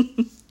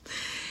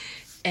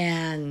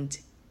 And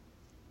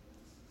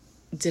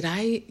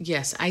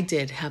yes, I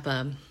did have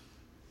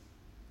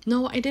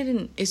no, I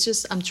didn't. It's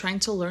just I'm trying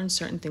to learn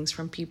certain things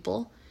from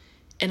people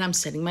and I'm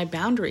setting my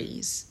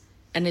boundaries.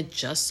 And it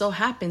just so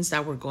happens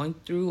that we're going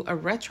through a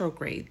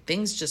retrograde.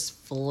 Things just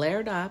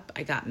flared up.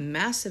 I got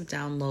massive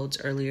downloads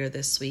earlier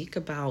this week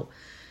about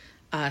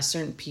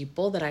certain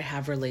people that I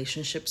have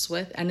relationships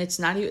with. And it's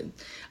not even,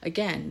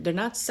 again, they're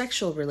not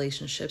sexual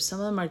relationships. Some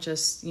of them are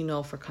just,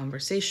 for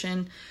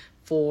conversation,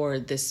 for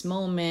this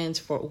moment,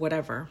 for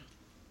whatever.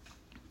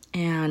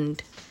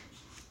 And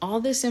all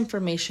this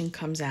information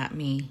comes at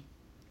me.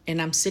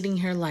 And I'm sitting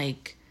here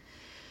like,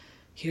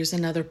 here's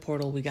another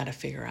portal we got to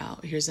figure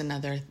out. Here's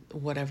another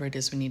whatever it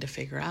is we need to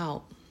figure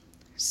out.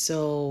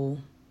 So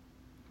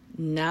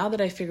now that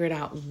I figured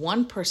out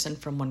one person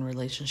from one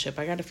relationship,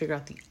 I got to figure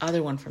out the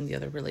other one from the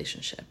other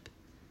relationship.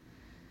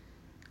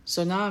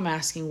 So now I'm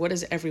asking, what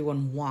does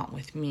everyone want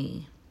with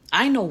me?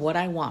 I know what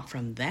I want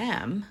from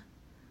them,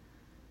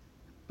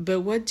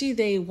 but what do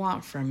they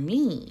want from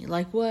me?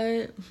 Like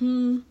what?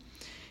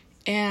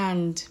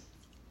 And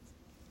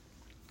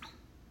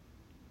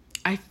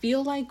I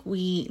feel like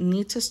we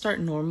need to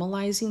start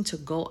normalizing to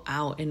go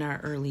out in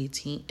our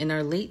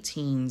late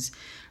teens,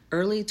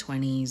 early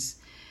 20s,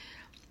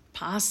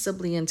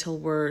 possibly until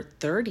we're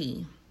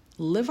 30.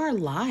 Live our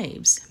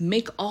lives.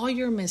 Make all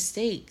your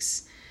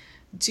mistakes.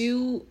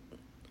 Do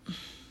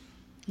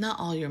not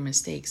all your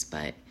mistakes,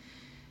 but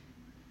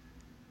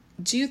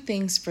do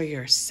things for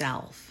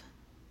yourself.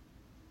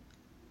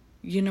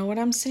 You know what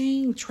I'm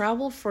saying?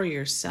 Travel for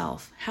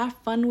yourself. Have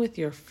fun with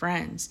your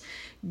friends.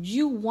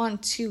 You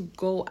want to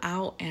go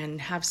out and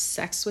have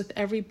sex with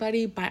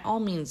everybody? By all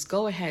means,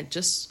 go ahead.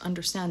 Just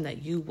understand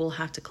that you will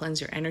have to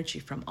cleanse your energy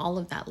from all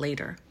of that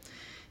later.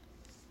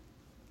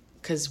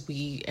 Because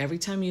every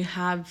time you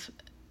have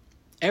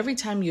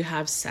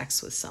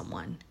sex with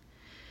someone,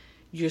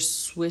 you're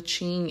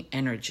switching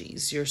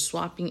energies. You're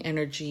swapping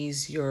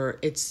energies.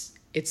 It's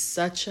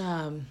such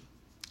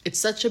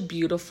a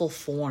beautiful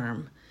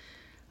form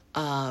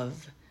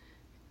of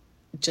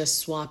just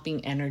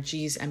swapping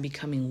energies and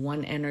becoming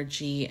one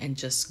energy and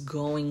just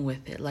going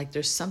with it. Like,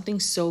 there's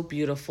something so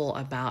beautiful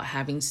about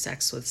having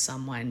sex with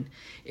someone.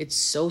 It's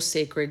so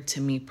sacred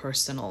to me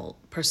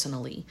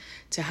personally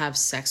to have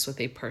sex with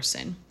a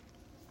person.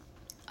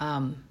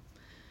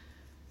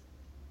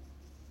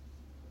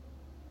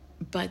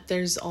 But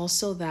there's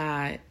also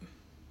that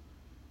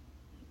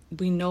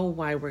we know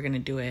why we're going to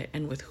do it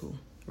and with who,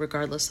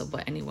 regardless of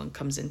what anyone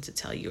comes in to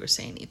tell you or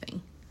say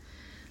anything.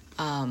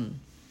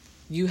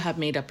 You have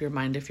made up your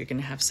mind if you're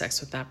going to have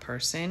sex with that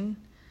person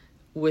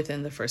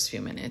within the first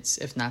few minutes,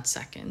 if not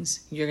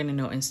seconds. You're going to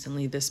know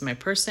instantly, this is my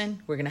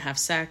person. We're going to have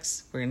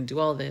sex. We're going to do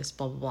all this,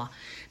 blah, blah, blah.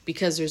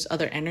 Because there's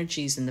other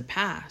energies in the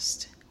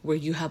past where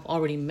you have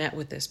already met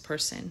with this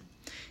person.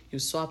 You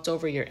swapped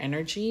over your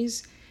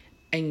energies,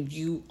 and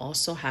you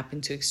also happen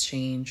to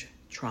exchange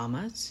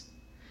traumas.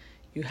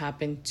 You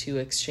happen to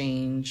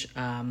exchange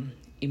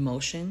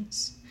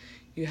emotions.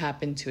 You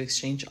happen to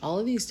exchange all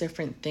of these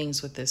different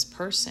things with this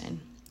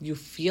person. You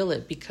feel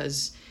it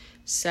because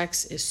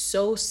sex is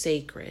so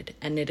sacred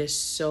and it is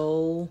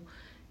so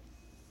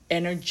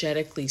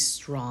energetically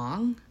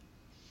strong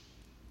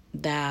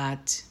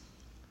that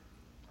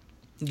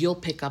you'll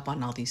pick up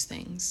on all these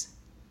things.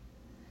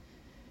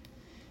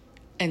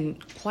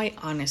 And quite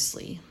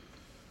honestly,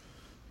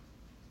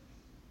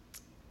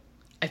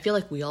 I feel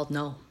like we all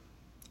know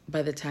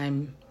by the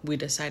time we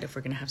decide if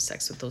we're going to have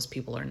sex with those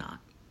people or not.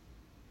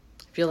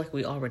 I feel like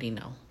we already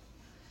know.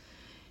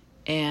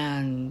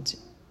 And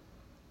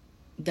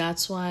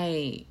that's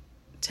why,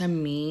 to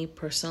me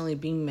personally,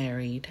 being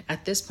married,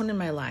 at this point in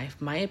my life,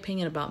 my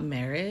opinion about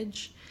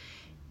marriage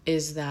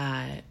is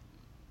that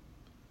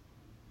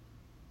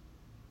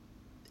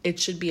it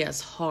should be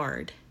as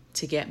hard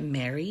to get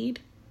married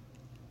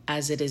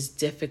as it is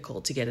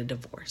difficult to get a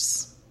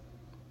divorce.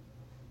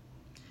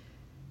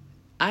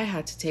 I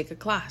had to take a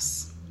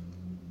class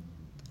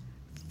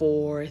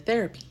for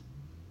therapy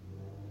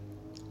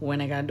when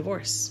I got a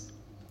divorce.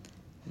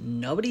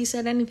 Nobody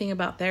said anything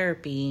about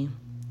therapy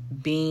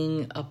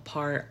being a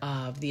part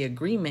of the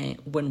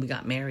agreement when we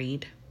got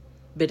married,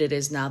 but it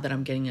is now that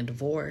I'm getting a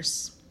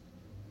divorce.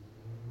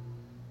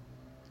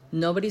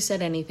 Nobody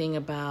said anything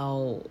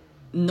about,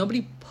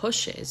 nobody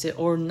pushes it,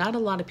 or not a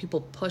lot of people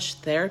push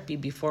therapy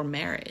before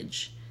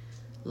marriage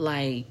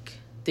like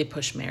they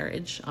push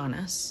marriage on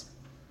us.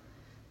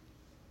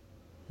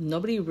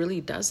 Nobody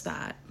really does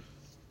that.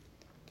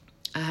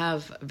 I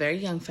have very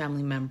young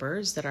family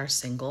members that are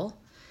single.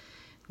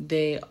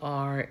 They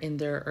are in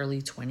their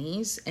early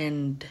 20s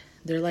and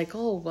they're like,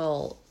 oh,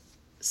 well,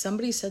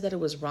 somebody said that it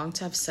was wrong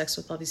to have sex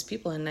with all these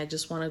people. And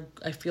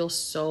I feel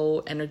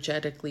so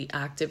energetically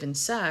active in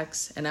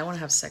sex and I want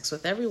to have sex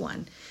with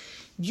everyone.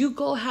 You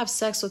go have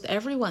sex with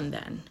everyone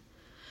then.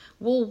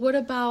 Well, what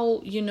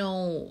about,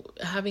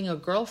 having a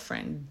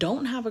girlfriend?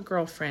 Don't have a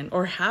girlfriend,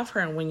 or have her.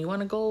 And when you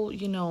want to go,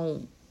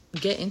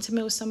 get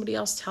intimate with somebody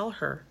else, tell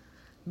her.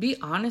 Be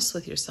honest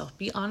with yourself.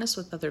 Be honest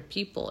with other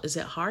people. Is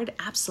it hard?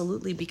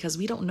 Absolutely, because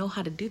we don't know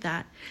how to do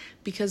that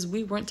because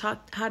we weren't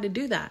taught how to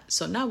do that.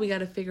 So now we got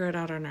to figure it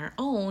out on our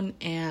own,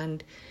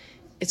 and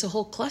it's a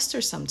whole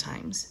cluster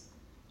sometimes.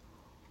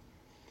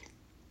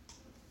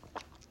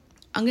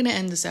 I'm going to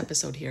end this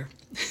episode here.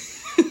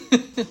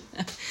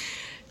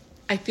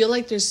 I feel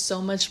like there's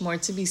so much more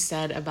to be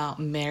said about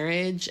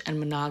marriage and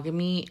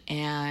monogamy,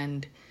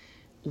 and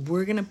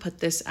we're going to put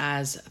this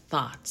as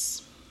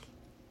thoughts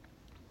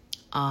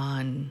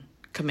on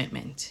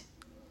commitment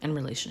and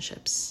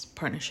relationships,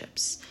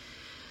 partnerships.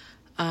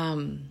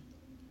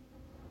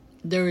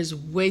 There is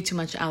way too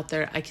much out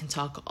there. I can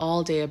talk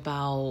all day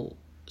about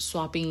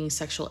swapping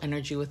sexual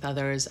energy with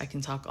others. I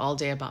can talk all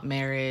day about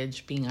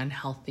marriage being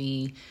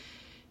unhealthy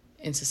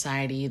in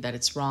society, that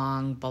it's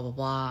wrong, blah, blah,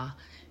 blah.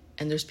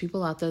 And there's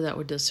people out there that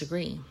would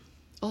disagree.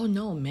 Oh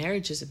no,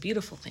 marriage is a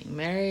beautiful thing.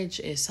 Marriage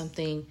is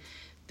something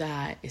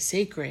that is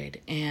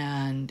sacred.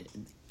 And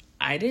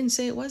I didn't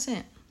say it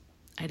wasn't.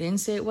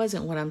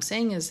 What I'm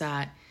saying is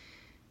that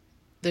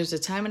there's a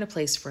time and a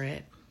place for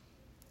it,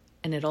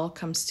 and it all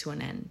comes to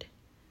an end.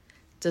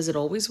 Does it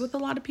always with a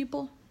lot of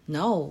people?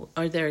 No.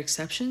 Are there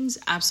exceptions?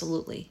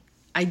 Absolutely.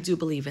 I do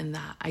believe in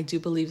that. I do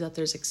believe that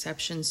there's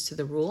exceptions to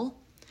the rule.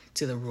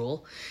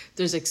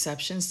 There's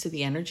exceptions to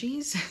the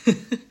energies.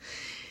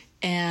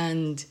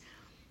 And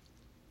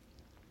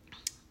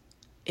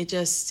it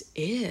just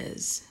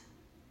is.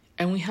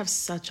 And we have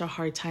such a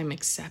hard time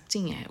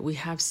accepting it. We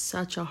have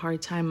such a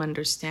hard time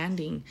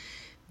understanding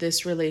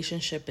this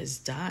relationship is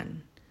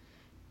done.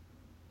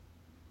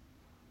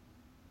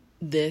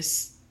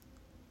 This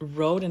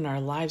road in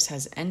our lives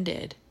has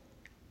ended.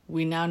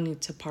 We now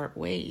need to part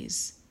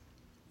ways.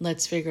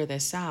 Let's figure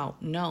this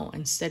out. No,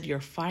 instead you're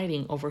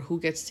fighting over who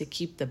gets to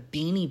keep the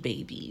Beanie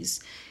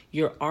Babies.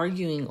 You're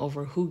arguing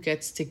over who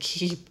gets to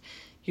keep,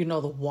 the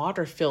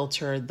water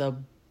filter, the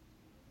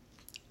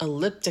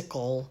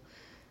elliptical,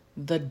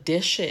 the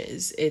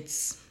dishes.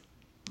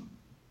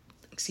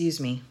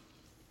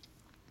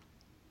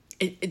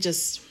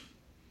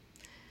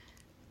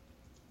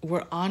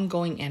 We're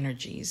ongoing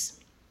energies.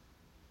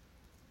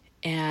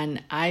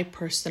 And I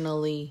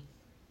personally,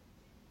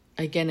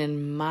 again,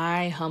 in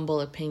my humble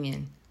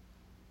opinion,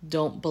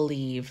 don't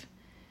believe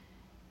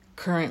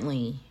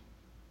currently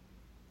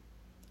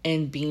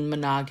in being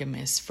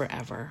monogamous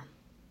forever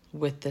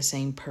with the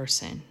same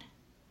person.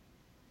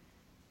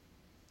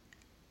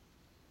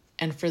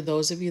 And for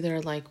those of you that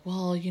are like,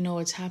 well,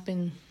 it's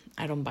happened,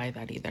 I don't buy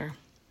that either.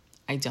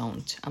 I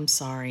don't. I'm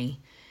sorry.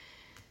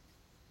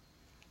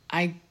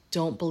 I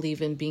don't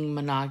believe in being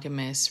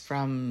monogamous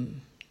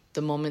from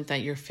the moment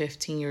that you're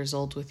 15 years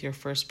old with your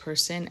first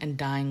person and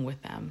dying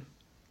with them.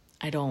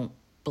 I don't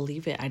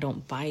believe it. I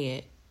don't buy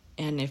it.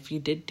 And if you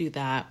did do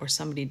that, or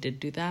somebody did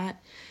do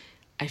that,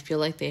 I feel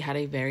like they had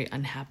a very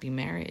unhappy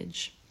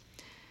marriage.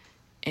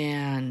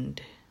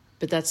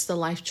 But that's the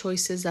life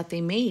choices that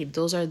they made.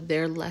 Those are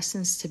their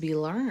lessons to be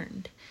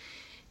learned.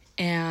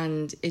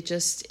 And it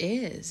just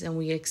is. And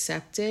we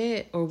accept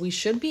it, or we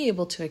should be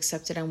able to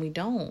accept it, and we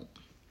don't.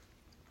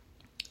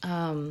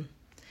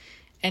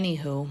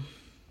 Anywho,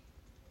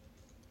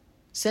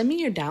 send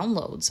me your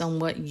downloads on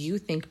what you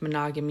think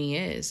monogamy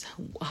is.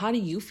 How do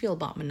you feel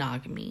about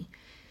monogamy?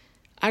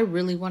 I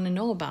really want to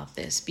know about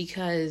this,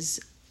 because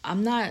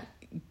I'm not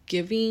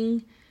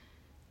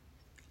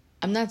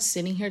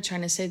sitting here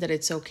trying to say that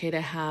it's okay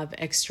to have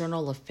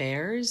external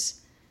affairs,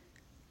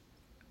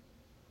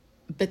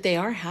 but they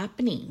are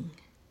happening.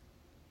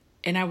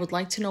 And I would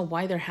like to know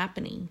why they're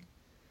happening.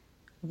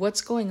 What's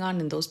going on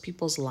in those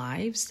people's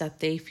lives that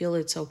they feel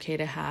it's okay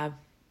to have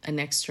an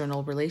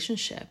external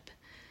relationship?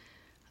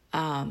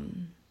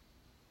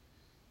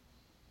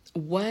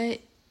 What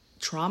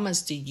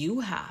traumas do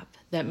you have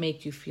that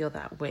make you feel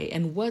that way?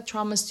 And what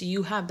traumas do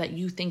you have that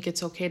you think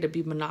it's okay to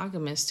be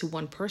monogamous to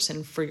one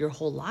person for your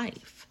whole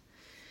life?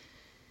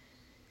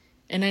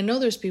 And I know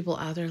there's people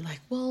out there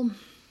like, well,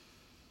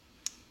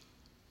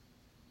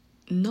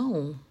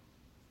 no,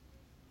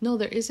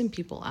 there isn't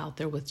people out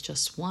there with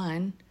just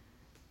one.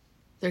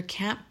 There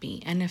can't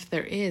be. And if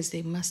there is,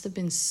 they must have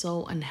been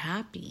so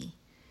unhappy.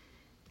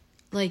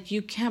 Like,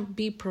 you can't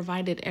be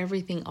provided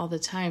everything all the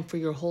time for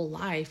your whole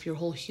life, your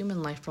whole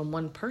human life, from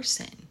one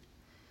person.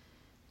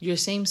 Your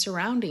same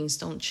surroundings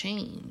don't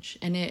change.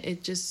 And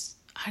it just,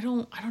 I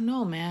don't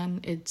know,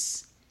 man. It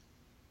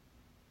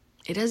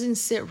doesn't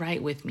sit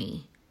right with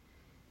me.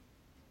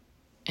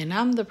 And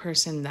I'm the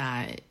person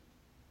that,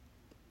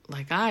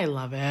 like, I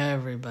love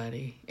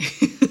everybody.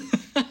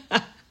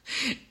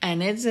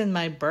 And it's in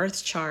my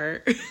birth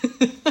chart.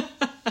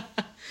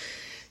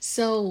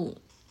 So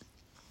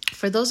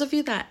for those of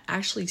you that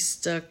actually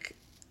stuck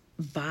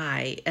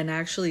by and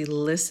actually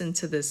listened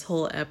to this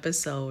whole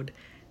episode,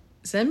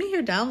 send me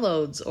your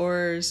downloads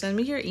or send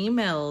me your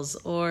emails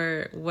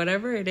or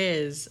whatever it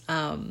is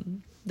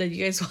that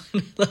you guys want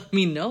to let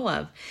me know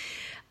of.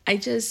 I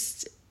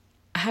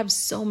have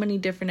so many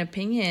different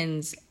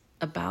opinions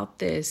about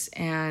this,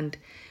 and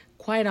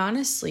quite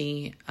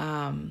honestly,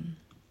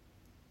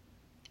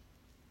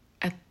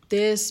 at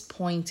this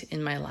point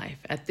in my life,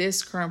 at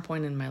this current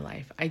point in my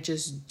life, I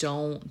just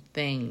don't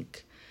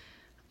think,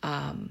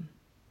 or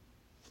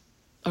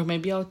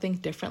maybe I'll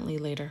think differently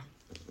later.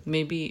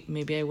 Maybe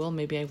I will,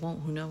 maybe I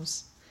won't, who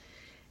knows?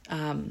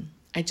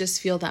 I just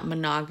feel that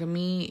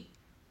monogamy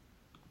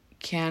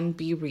can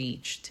be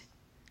reached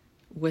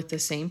with the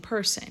same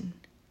person,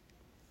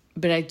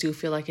 but I do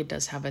feel like it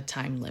does have a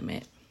time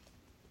limit.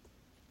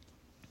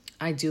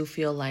 I do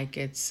feel like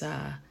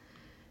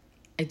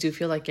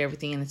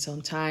everything in its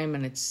own time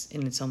and it's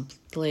in its own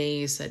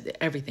place,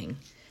 everything.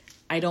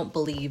 I don't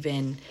believe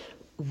in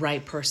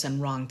right person,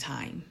 wrong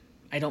time.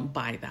 I don't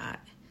buy that.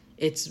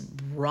 It's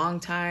wrong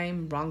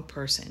time, wrong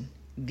person,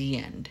 the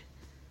end.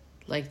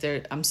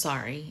 I'm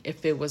sorry.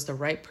 If it was the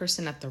right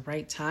person at the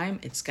right time,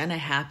 it's going to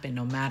happen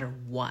no matter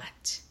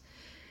what.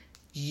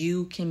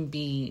 You can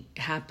be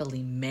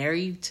happily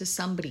married to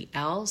somebody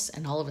else,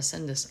 and all of a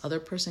sudden this other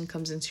person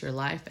comes into your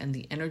life and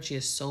the energy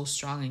is so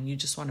strong and you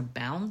just want to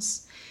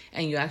bounce,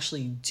 and you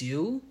actually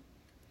do.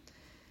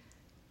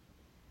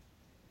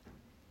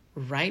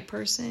 Right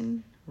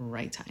person,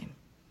 right time.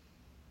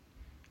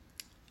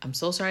 I'm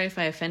so sorry if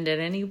I offended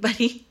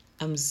anybody.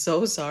 I'm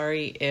so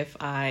sorry if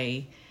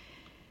I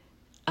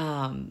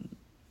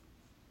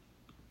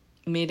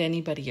made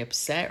anybody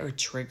upset or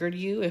triggered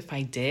you, if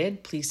I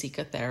did, please seek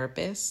a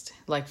therapist.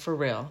 Like, for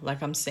real.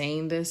 Like, I'm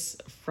saying this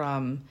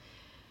from,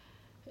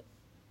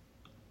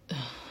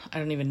 I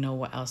don't even know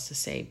what else to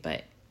say,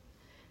 but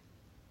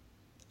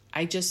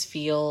I just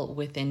feel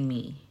within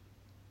me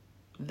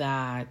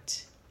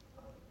that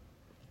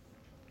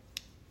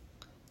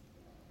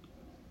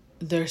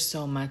there's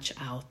so much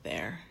out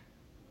there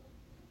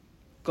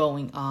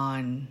going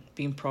on,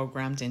 being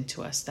programmed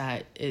into us,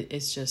 that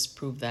it's just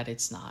proved that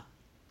it's not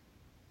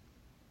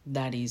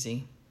that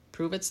easy.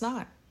 Prove it's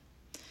not.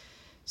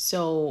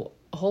 So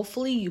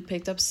hopefully you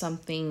picked up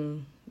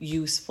something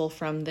useful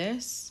from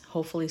this.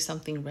 Hopefully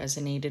something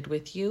resonated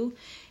with you.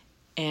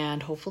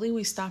 And hopefully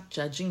we stop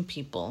judging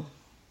people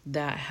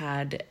that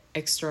had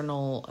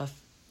external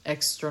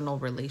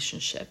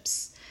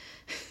relationships.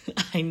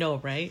 I know,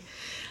 right?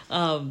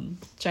 Trying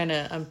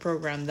to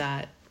unprogram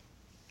that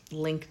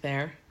link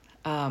there.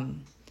 I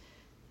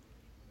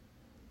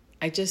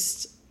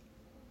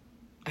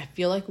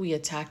feel like we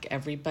attack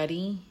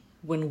everybody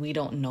when we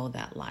don't know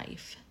that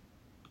life.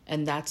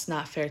 And that's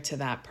not fair to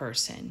that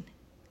person.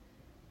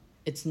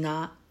 It's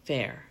not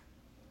fair.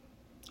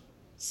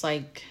 It's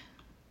like,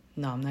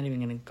 no, I'm not even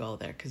going to go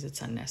there because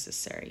it's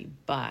unnecessary.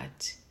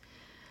 But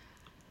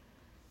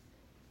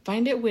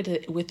find it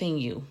within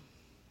you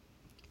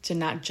to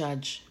not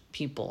judge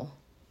people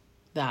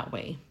that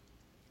way.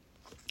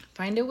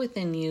 Find it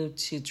within you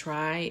to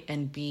try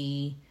and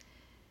be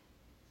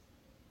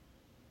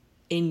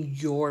in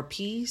your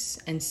peace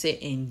and sit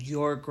in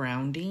your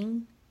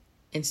grounding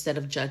instead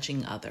of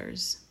judging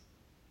others,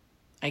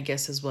 I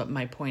guess is what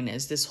my point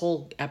is. This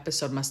whole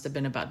episode must have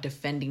been about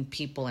defending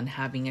people and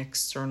having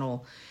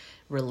external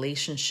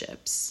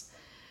relationships.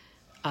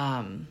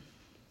 Damn.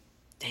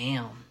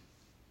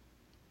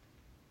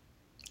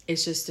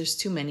 It's just, there's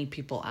too many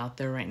people out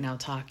there right now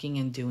talking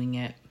and doing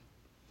it.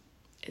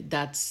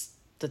 That's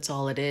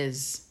all it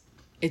is.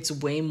 It's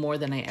way more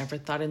than I ever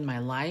thought in my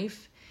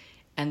life.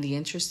 And the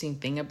interesting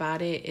thing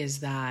about it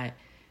is that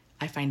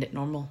I find it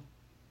normal.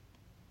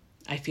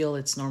 I feel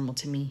it's normal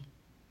to me.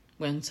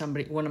 When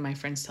one of my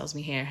friends tells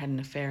me, hey, I had an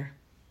affair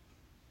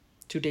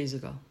 2 days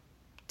ago.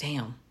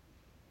 Damn,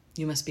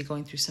 you must be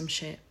going through some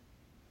shit.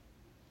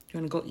 You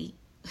want to go eat?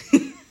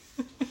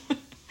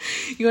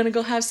 You want to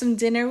go have some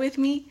dinner with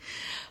me?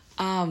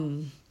 Do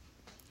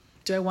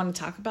I want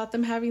to talk about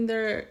them having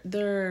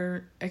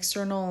their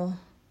external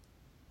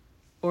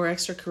or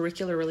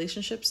extracurricular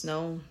relationships?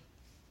 No,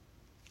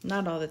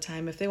 not all the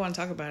time. If they want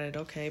to talk about it,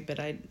 okay, but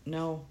I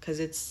know, because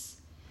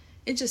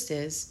it just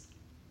is.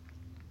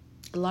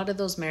 A lot of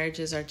those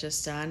marriages are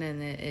just done,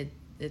 and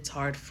it's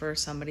hard for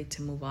somebody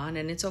to move on,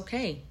 and it's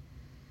okay.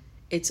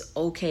 It's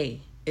okay.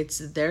 It's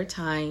their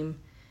time,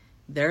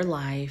 their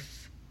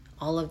life,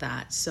 all of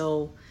that.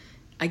 So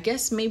I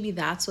guess maybe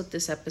that's what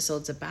this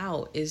episode's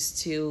about,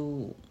 is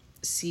to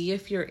see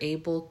if you're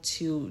able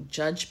to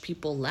judge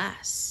people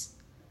less.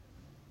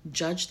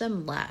 Judge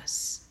them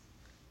less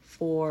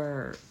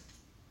for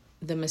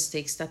the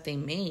mistakes that they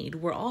made.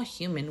 We're all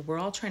human. We're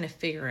all trying to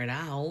figure it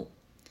out.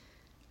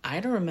 I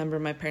don't remember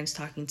my parents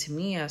talking to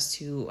me as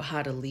to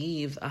how to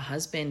leave a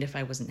husband if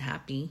I wasn't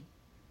happy.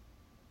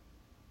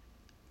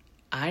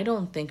 I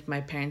don't think my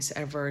parents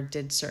ever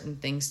did certain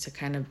things to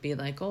kind of be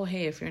like, oh,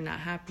 hey, if you're not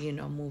happy,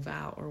 move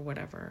out or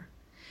whatever.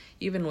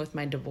 Even with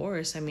my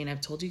divorce, I've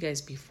told you guys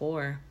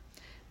before,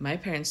 my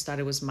parents thought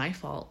it was my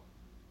fault.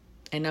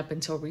 And up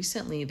until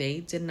recently, they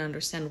didn't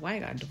understand why I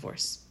got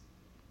divorced.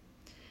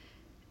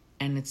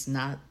 And it's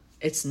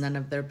none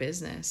of their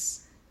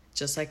business.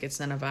 Just like it's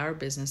none of our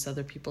business,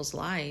 other people's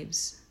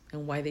lives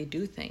and why they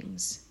do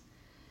things.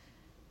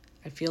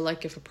 I feel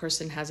like if a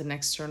person has an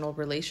external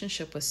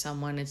relationship with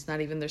someone, it's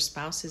not even their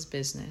spouse's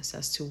business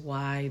as to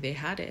why they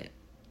had it.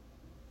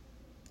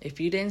 If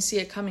you didn't see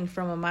it coming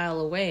from a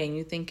mile away and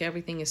you think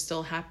everything is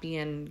still happy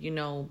and,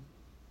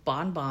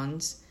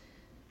 bonbons,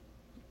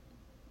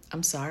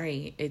 I'm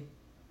sorry.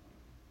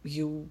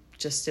 You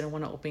just didn't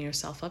want to open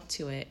yourself up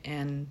to it.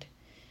 And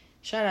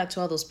shout out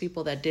to all those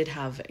people that did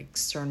have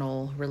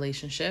external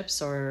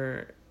relationships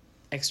or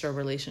extra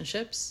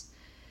relationships.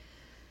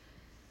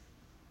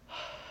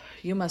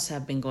 You must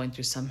have been going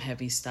through some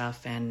heavy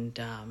stuff, and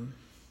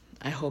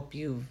I hope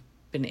you've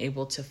been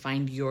able to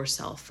find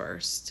yourself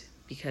first,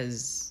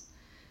 because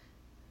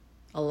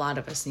a lot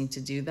of us need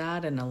to do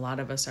that, and a lot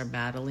of us are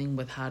battling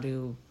with how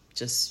to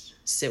just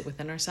sit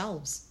within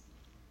ourselves.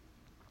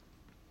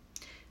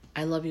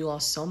 I love you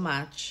all so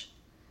much.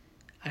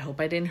 I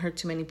hope I didn't hurt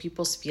too many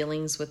people's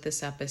feelings with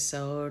this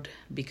episode,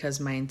 because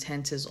my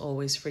intent is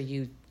always for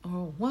you.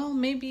 Oh, well,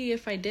 maybe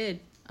if I did.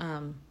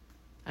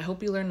 I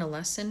hope you learned a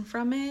lesson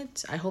from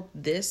it. I hope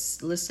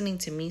listening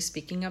to me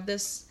speaking of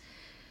this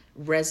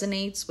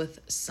resonates with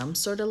some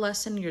sort of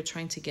lesson you're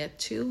trying to get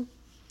to.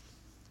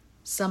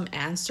 Some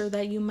answer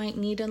that you might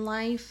need in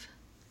life.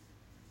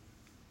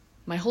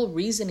 My whole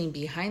reasoning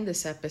behind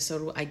this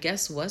episode, I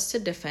guess, was to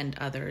defend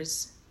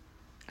others.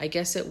 I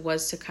guess it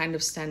was to kind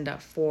of stand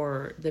up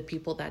for the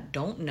people that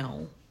don't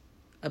know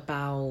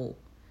about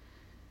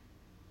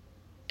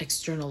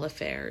external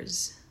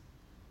affairs.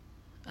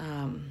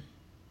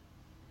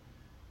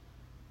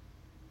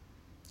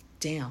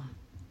 Damn.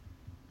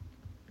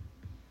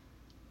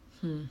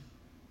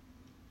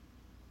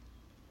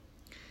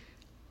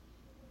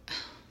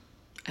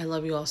 I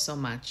love you all so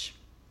much.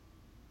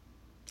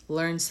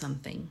 Learn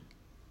something.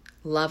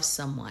 Love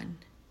someone.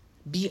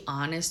 Be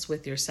honest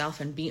with yourself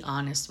and be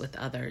honest with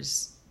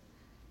others.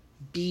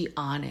 Be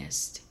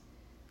honest.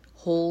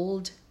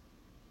 Hold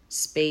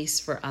space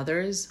for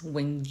others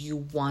when you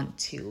want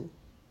to.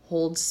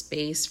 Hold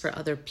space for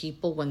other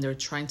people when they're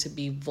trying to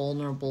be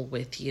vulnerable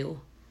with you.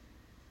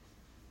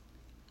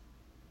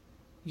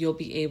 You'll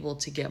be able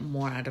to get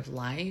more out of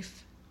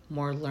life,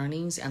 more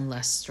learnings, and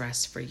less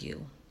stress for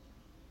you.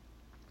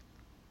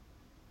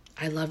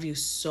 I love you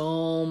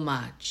so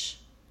much.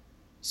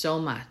 So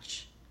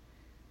much.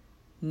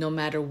 No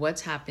matter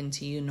what's happened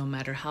to you, no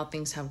matter how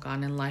things have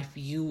gone in life,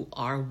 you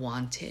are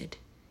wanted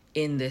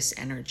in this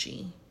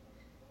energy.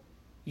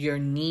 You're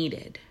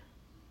needed.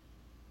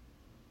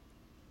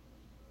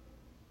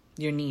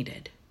 You're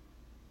needed.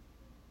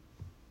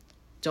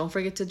 Don't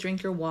forget to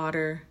drink your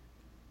water,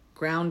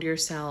 ground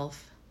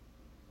yourself,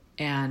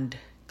 and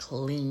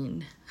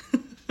clean.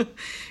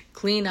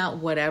 Clean out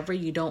whatever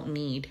you don't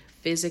need.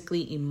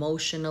 Physically,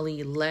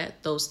 emotionally,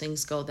 let those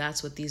things go.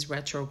 That's what these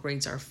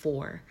retrogrades are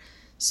for,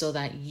 so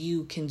that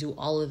you can do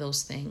all of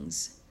those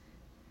things.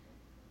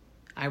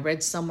 I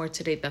read somewhere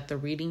today that the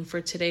reading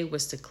for today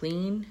was to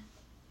clean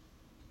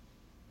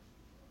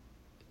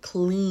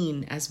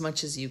as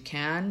much as you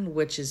can,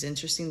 which is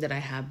interesting that I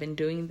have been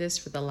doing this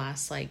for the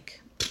last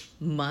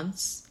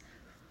months.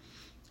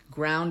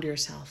 Ground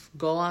yourself.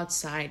 Go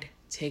outside.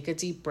 Take a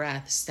deep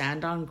breath.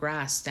 Stand on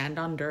grass. Stand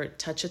on dirt.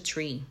 Touch a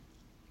tree.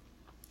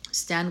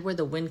 Stand where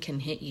the wind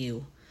can hit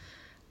you.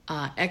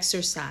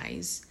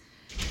 Exercise.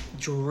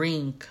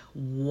 Drink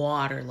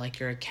water like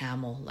you're a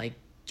camel.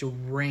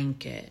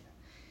 Drink it.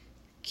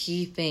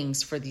 Key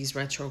things for these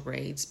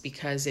retrogrades,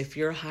 because if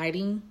you're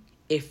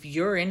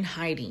in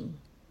hiding,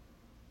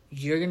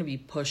 you're going to be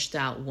pushed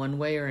out one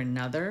way or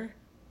another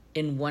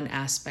in one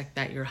aspect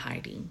that you're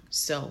hiding.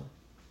 So,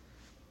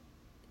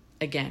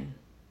 again,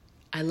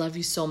 I love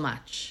you so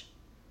much.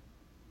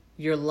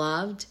 You're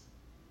loved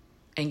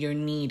and you're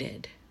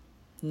needed,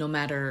 no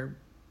matter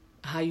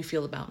how you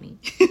feel about me.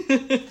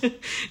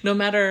 No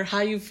matter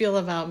how you feel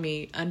about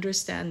me,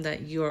 understand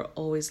that you are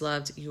always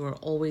loved. You are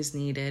always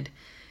needed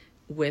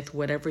with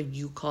whatever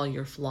you call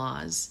your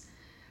flaws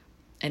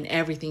and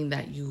everything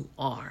that you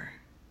are.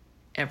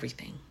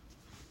 Everything.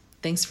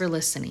 Thanks for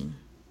listening.